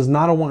this. This is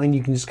not a wine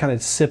you can just kind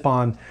of sip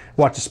on,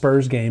 watch a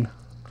Spurs game.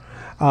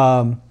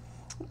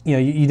 You know,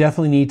 you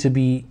definitely need to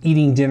be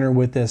eating dinner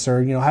with this,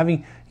 or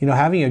having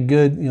a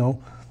good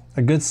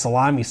a good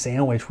salami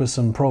sandwich with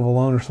some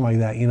provolone or something like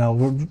that.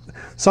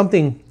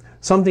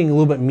 Something a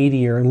little bit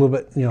meatier and a little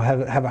bit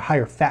have a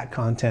higher fat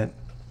content.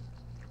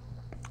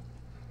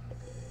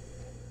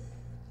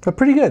 But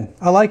pretty good.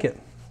 I like it.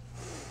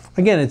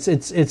 Again,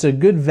 it's a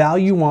good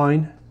value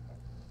wine.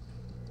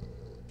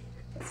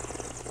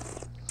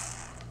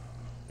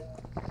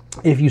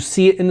 If you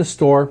see it in the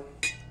store,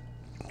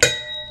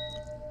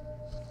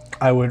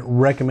 I would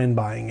recommend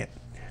buying it.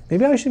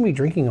 Maybe I shouldn't be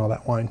drinking all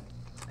that wine.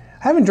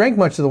 I haven't drank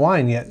much of the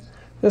wine yet.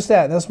 Just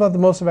that. That's about the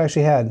most I've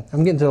actually had.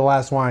 I'm getting to the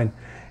last wine,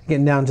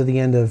 getting down to the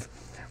end of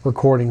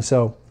recording,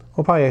 so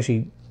we'll probably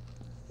actually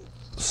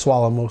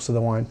swallow most of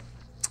the wine.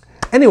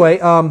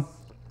 Anyway,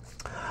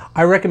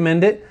 I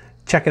recommend it.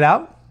 Check it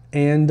out.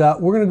 And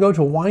we're going to go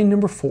to wine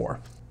number 4.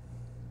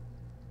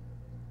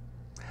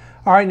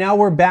 All right, now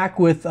we're back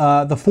with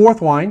the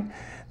fourth wine.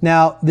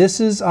 Now, this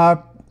is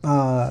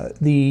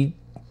the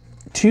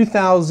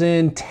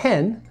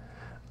 2010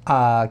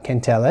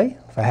 Cantele.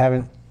 If I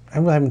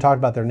really haven't talked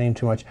about their name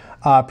too much.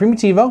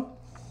 Primitivo.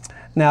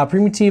 Now,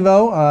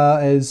 Primitivo,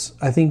 as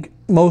I think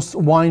most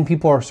wine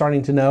people are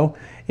starting to know,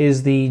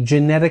 is the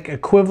genetic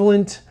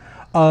equivalent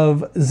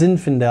of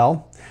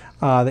Zinfandel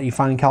that you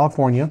find in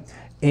California.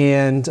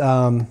 And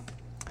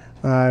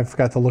I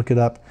forgot to look it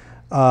up.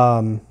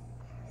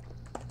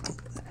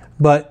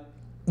 But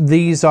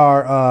these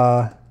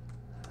are,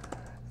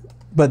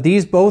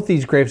 both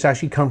these grapes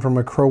actually come from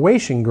a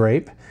Croatian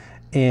grape.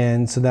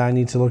 And so that I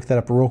need to look that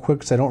up real quick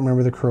because I don't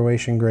remember the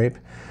Croatian grape.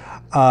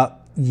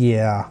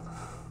 Yeah.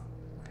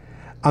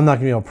 I'm not going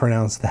to be able to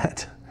pronounce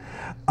that.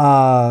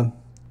 Kroljanak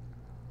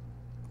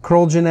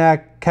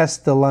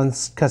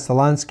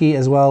Kastelanski,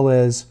 as well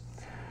as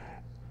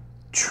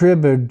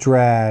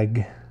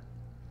Triberdrag.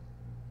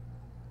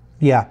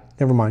 Yeah,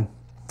 never mind.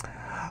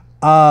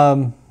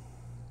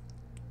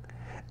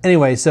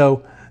 Anyway,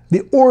 so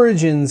the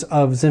origins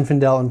of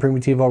Zinfandel and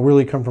Primitivo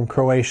really come from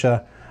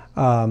Croatia.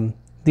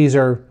 These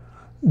are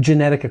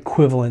genetic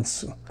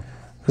equivalents,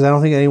 because I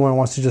don't think anyone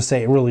wants to just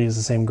say it really is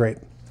the same grape.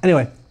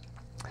 Anyway,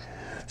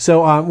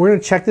 so we're going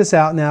to check this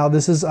out now.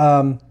 This is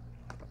also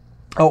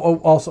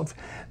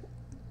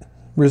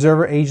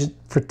Reserva aged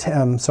for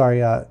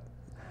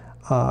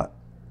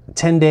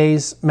 10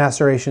 days,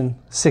 maceration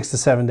 6 to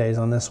 7 days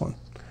on this one.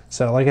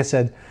 So like I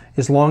said,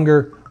 it's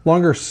longer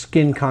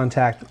skin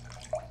contact,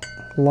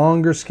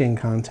 and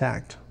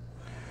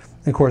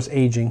of course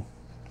aging.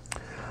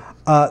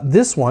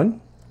 This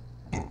one,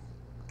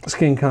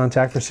 skin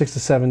contact for 6 to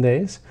 7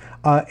 days,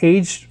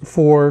 aged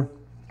for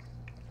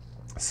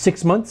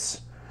 6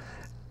 months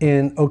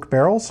in oak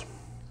barrels.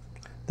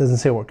 Doesn't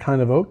say what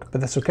kind of oak, but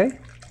that's okay.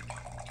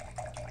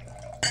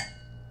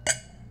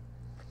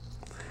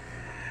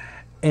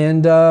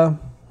 And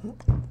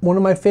one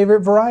of my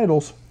favorite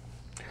varietals.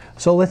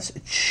 So let's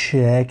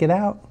check it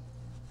out.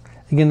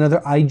 Again,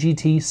 another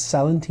i.g.t.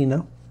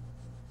 Salentino.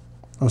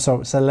 I'm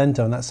sorry,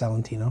 Salento, not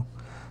Salentino.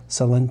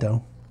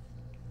 Salento.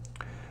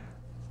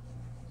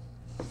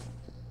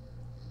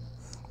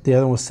 The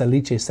other one was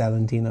Salice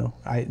Salentino,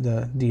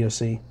 the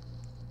DOC.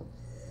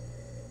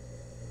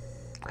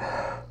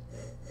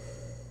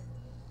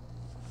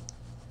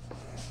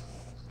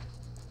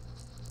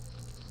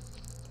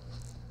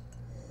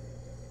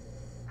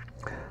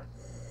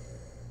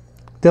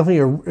 Definitely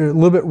a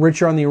little bit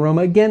richer on the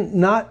aroma. Again,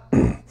 not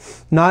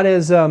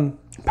as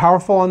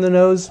powerful on the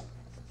nose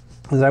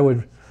as I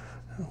would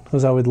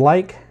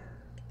like.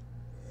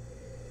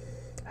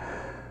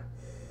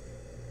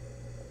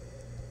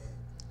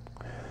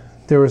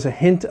 There was a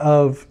hint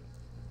of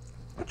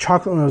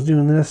chocolate when I was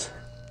doing this.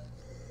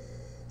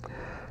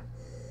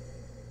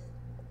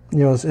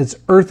 It's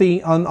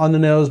earthy on the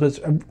nose, but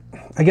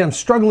again, I'm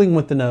struggling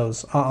with the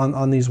nose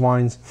on these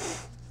wines.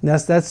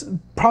 That's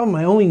probably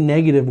my only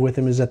negative with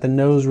them, is that the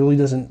nose really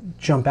doesn't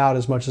jump out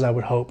as much as I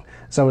would hope,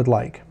 as I would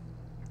like.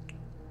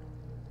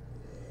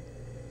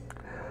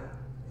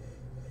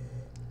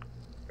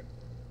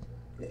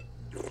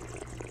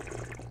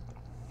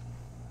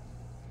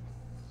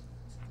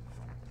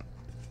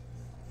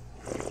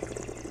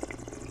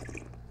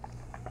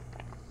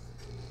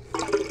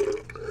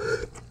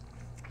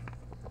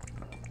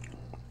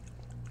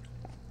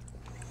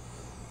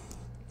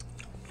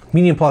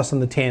 medium plus on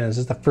the tannins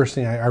is the first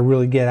thing I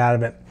really get out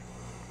of it.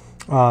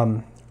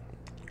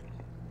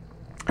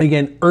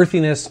 Again,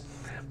 earthiness,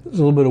 there's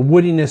a little bit of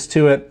woodiness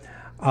to it.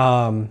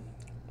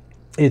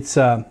 It's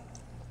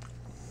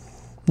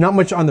not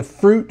much on the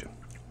fruit.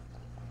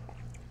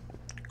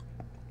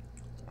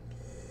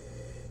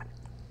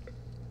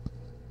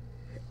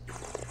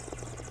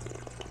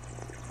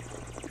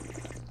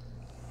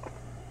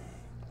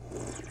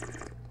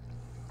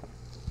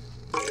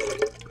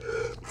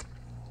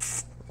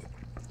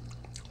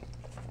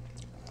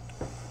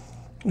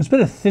 There's a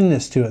bit of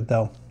thinness to it,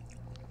 though.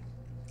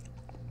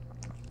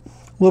 A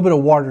little bit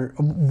of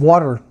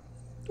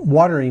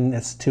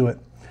wateriness to it.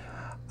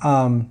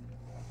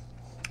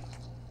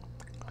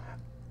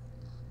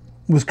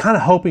 Was kind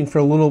of hoping for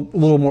a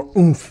little more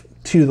oomph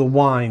to the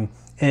wine,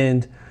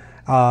 and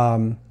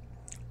but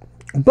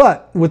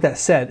with that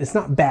said, it's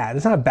not bad.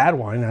 It's not a bad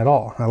wine at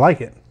all. I like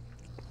it,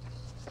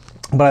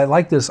 but I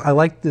like this. I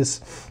like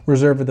this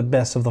Reserva the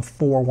best of the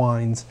 4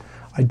 wines.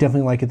 I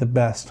definitely like it the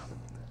best.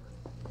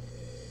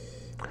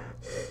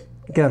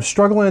 Again, I'm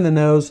struggling in the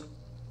nose.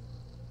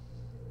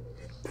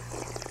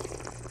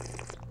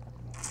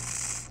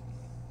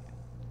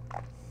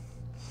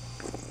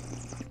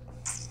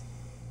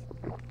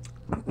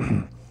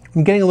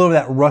 I'm getting a little of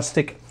that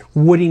rustic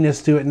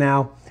woodiness to it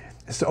now.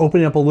 It's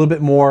opening up a little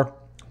bit more.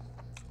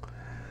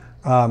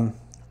 A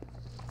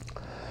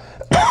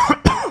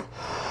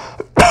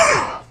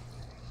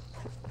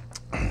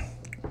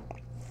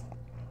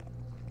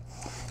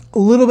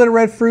little bit of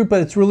red fruit,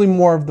 but it's really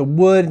more of the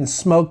wood and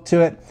smoke to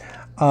it.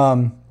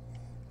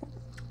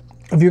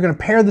 If you're going to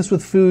pair this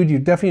with food, you're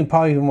definitely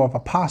probably more of a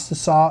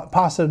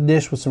pasta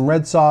dish with some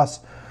red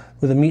sauce,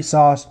 with a meat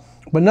sauce,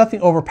 but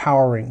nothing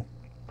overpowering.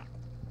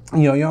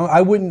 You know,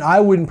 I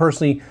wouldn't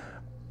personally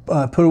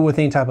put it with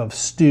any type of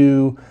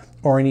stew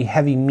or any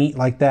heavy meat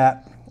like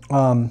that.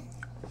 I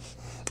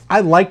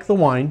like the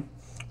wine,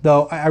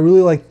 though. I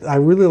really like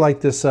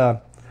this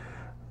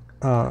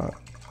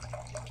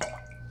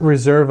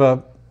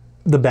Reserva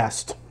the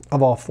best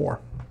of all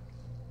 4.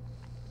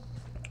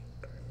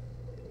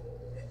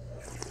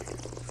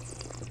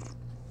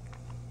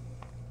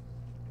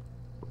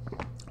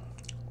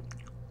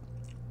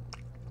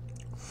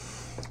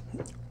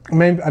 I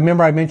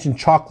remember I mentioned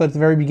chocolate at the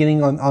very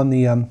beginning on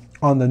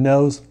the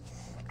nose.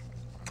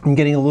 I'm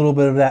getting a little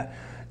bit of that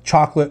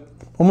chocolate,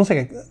 almost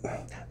like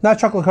a not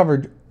chocolate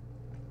covered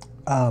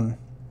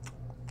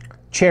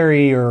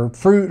cherry or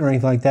fruit or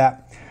anything like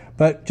that,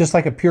 but just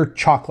like a pure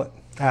chocolate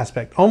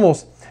aspect.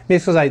 Almost, maybe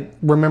it's because I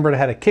remembered I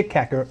had a Kit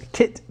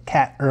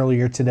Kat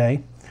earlier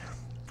today,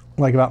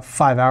 like about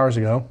 5 hours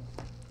ago.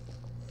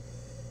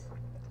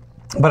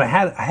 But I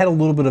had a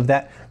little bit of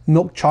that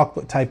milk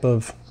chocolate type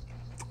of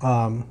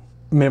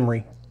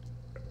memory.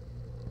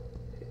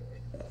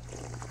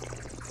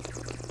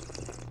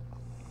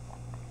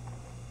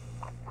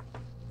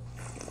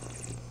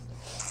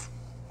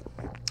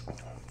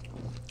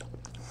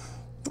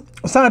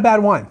 It's not a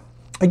bad wine.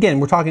 Again,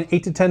 we're talking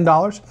 $8 to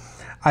 $10.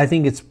 I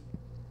think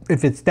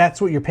if that's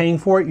what you're paying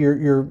for it,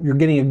 you're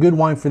getting a good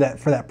wine for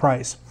that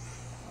price.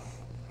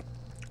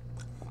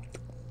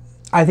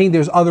 I think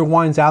there's other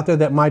wines out there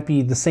that might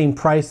be the same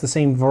price, the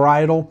same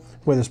varietal,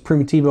 whether it's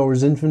Primitivo or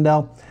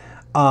Zinfandel,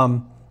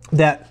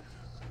 that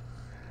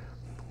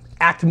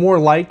act more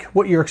like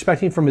what you're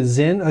expecting from a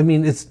Zin. I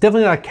mean, it's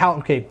definitely not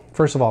okay,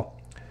 first of all,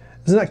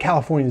 this is not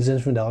California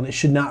Zinfandel, and it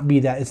should not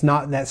be that. It's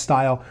not that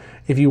style.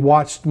 If you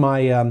watched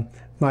my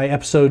my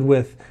episode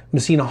with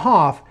Messina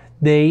Hoff,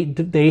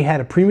 they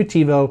had a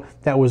Primitivo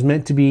that was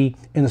meant to be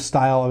in the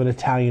style of an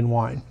Italian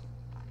wine.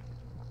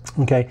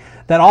 Okay,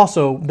 that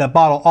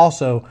bottle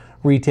also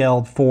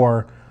retailed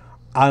for,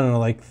 I don't know,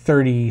 like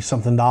 $30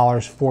 something,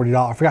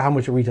 $40. I forgot how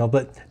much it retailed,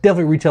 but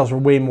definitely retails for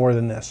way more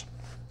than this.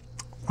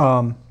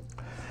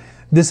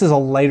 This is a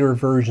lighter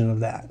version of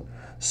that.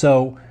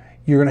 So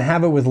you're going to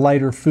have it with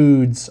lighter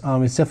foods.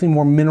 It's definitely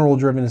more mineral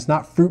driven. It's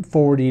not fruit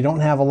forward. You don't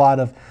have a lot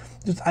of,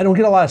 I don't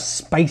get a lot of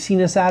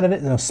spiciness out of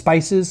it,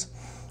 spices.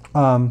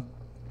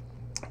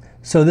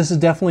 So this is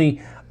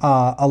definitely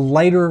a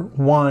lighter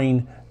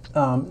wine.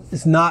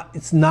 It's not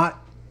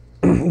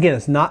again,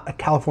 it's not a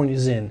California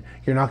Zin.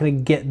 You're not going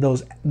to get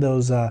those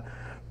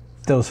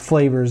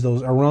flavors,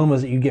 those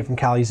aromas that you get from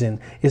Cali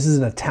Zin. This is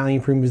an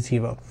Italian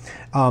Primitivo.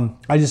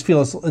 I just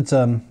feel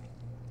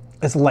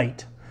it's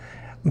light.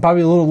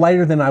 Probably a little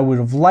lighter than I would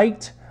have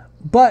liked,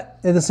 but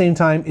at the same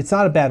time, it's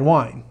not a bad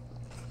wine.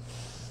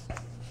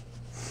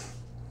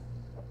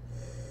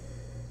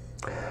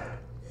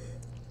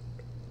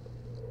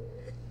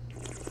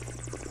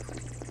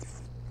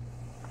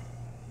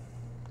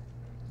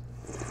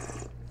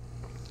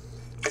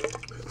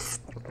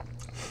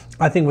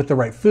 I think with the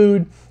right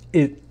food,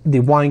 the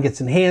wine gets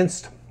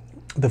enhanced,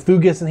 the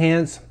food gets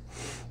enhanced.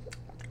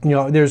 You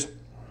know, the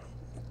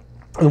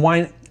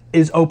wine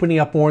is opening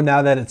up more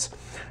now that it's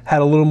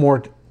had a little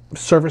more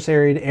surface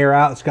area to air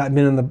out. It's been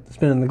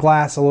in the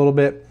glass a little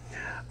bit.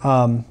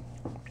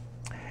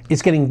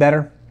 It's getting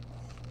better,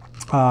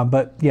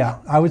 but yeah,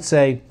 I would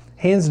say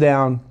hands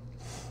down,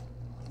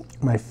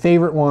 my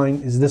favorite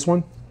wine is this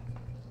one.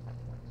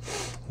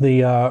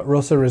 the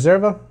Rosa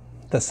Reserva,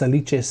 the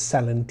Salice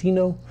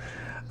Salentino,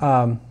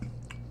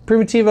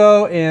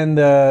 Primitivo, and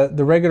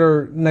the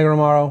regular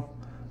Negro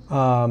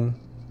Amaro,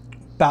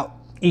 about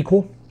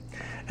equal.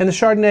 And the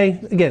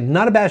Chardonnay, again,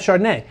 not a bad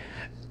Chardonnay.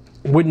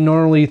 Wouldn't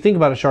normally think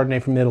about a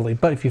Chardonnay from Italy,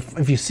 but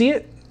if you see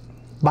it,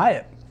 buy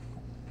it.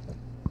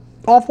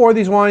 All 4 of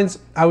these wines,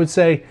 I would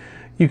say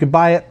you could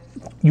buy it.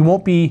 You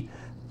won't be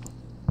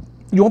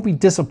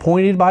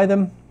disappointed by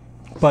them,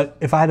 but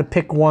if I had to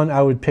pick one,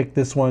 I would pick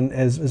this one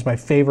as my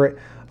favorite.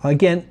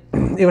 Again,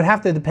 it would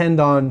have to depend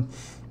on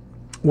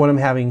what I'm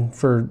having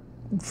for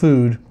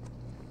food.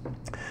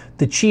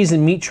 The cheese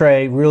and meat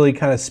tray really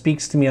kind of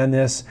speaks to me on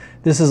this.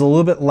 This is a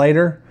little bit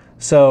lighter,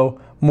 so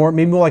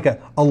maybe more like a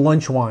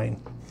lunch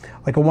wine,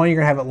 like a wine you're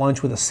gonna have at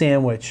lunch with a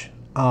sandwich.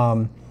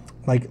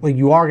 Like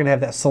you are gonna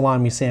have that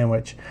salami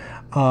sandwich.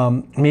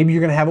 Maybe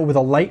you're gonna have it with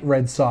a light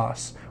red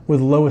sauce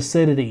with low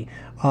acidity.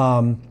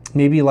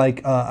 Maybe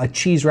like a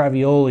cheese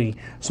ravioli,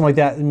 something like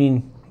that. I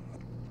mean,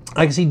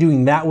 I can see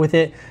doing that with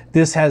it.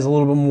 This has a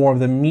little bit more of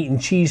the meat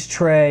and cheese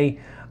tray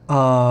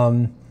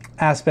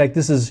aspect.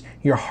 This is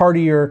your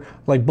heartier,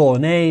 like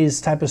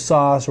bolognese type of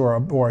sauce,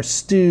 or a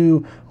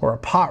stew, or a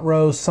pot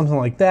roast, something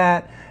like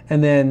that.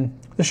 And then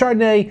the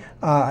Chardonnay,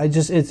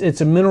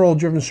 it's a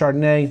mineral-driven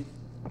Chardonnay,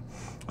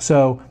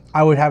 so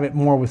I would have it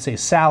more with, say,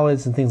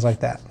 salads and things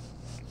like that.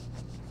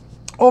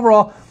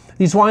 Overall,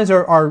 these wines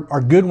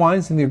are good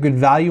wines, and they're good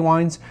value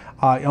wines.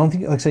 I don't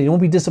think, like I said, you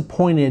won't be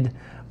disappointed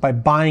by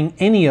buying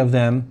any of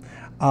them.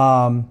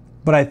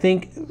 But I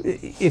think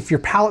if your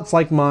palate's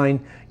like mine,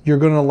 you're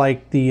gonna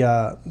like the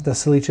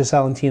Salice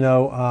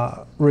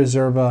Salentino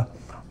Reserva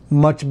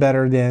much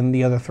better than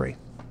the other 3.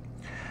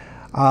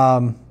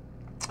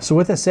 So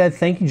with that said,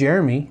 thank you,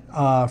 Jeremy,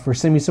 for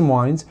sending me some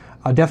wines.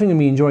 Definitely gonna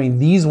be enjoying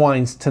these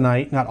wines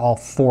tonight, not all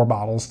 4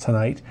 bottles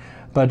tonight,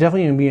 but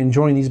definitely gonna be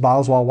enjoying these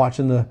bottles while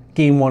watching the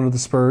Game 1 of the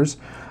Spurs.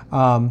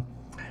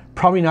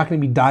 Probably not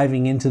gonna be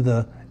diving into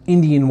the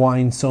Indian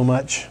wine so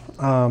much,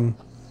 but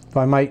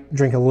I might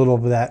drink a little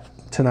of that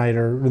tonight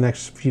or the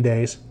next few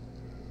days.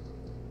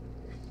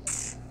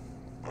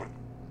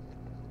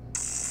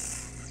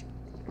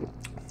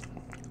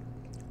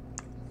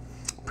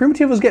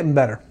 Primitivo's getting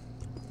better,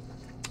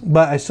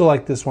 but I still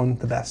like this one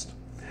the best.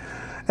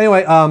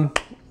 Anyway,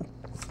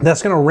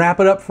 that's going to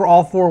wrap it up for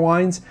all 4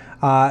 wines.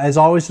 As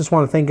always, just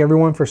want to thank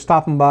everyone for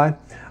stopping by.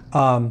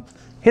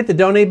 Hit the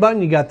donate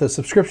button. You got the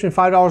subscription,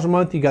 $5 a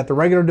month. You got the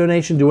regular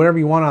donation. Do whatever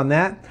you want on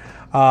that.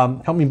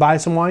 Help me buy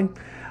some wine.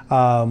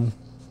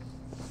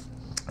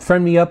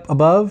 Friend me up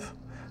above.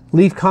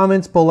 Leave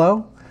comments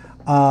below.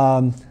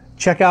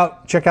 Check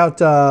out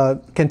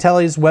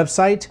Cantele's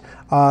website.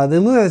 They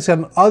look like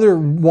some other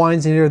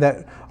wines in here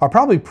that are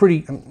probably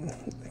pretty.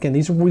 Again,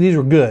 these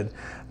were good,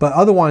 but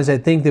other wines I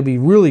think they'd be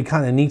really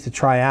kind of neat to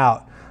try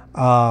out.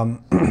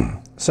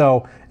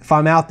 So if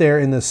I'm out there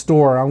in the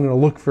store, I'm going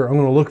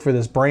to look for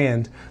this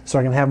brand so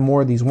I can have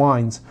more of these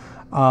wines.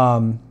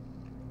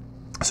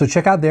 So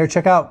check out there.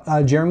 Check out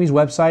Jeremy's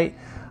website.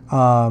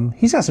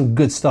 He's got some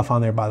good stuff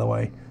on there, by the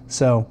way.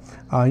 So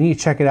you need to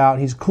check it out.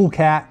 He's a cool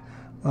cat,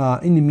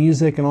 into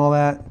music and all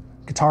that.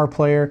 Guitar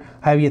player.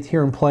 I have yet to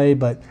hear him play,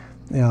 but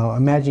I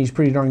imagine he's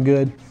pretty darn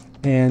good.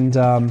 And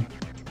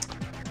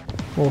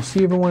we'll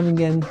see everyone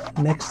again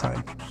next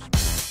time.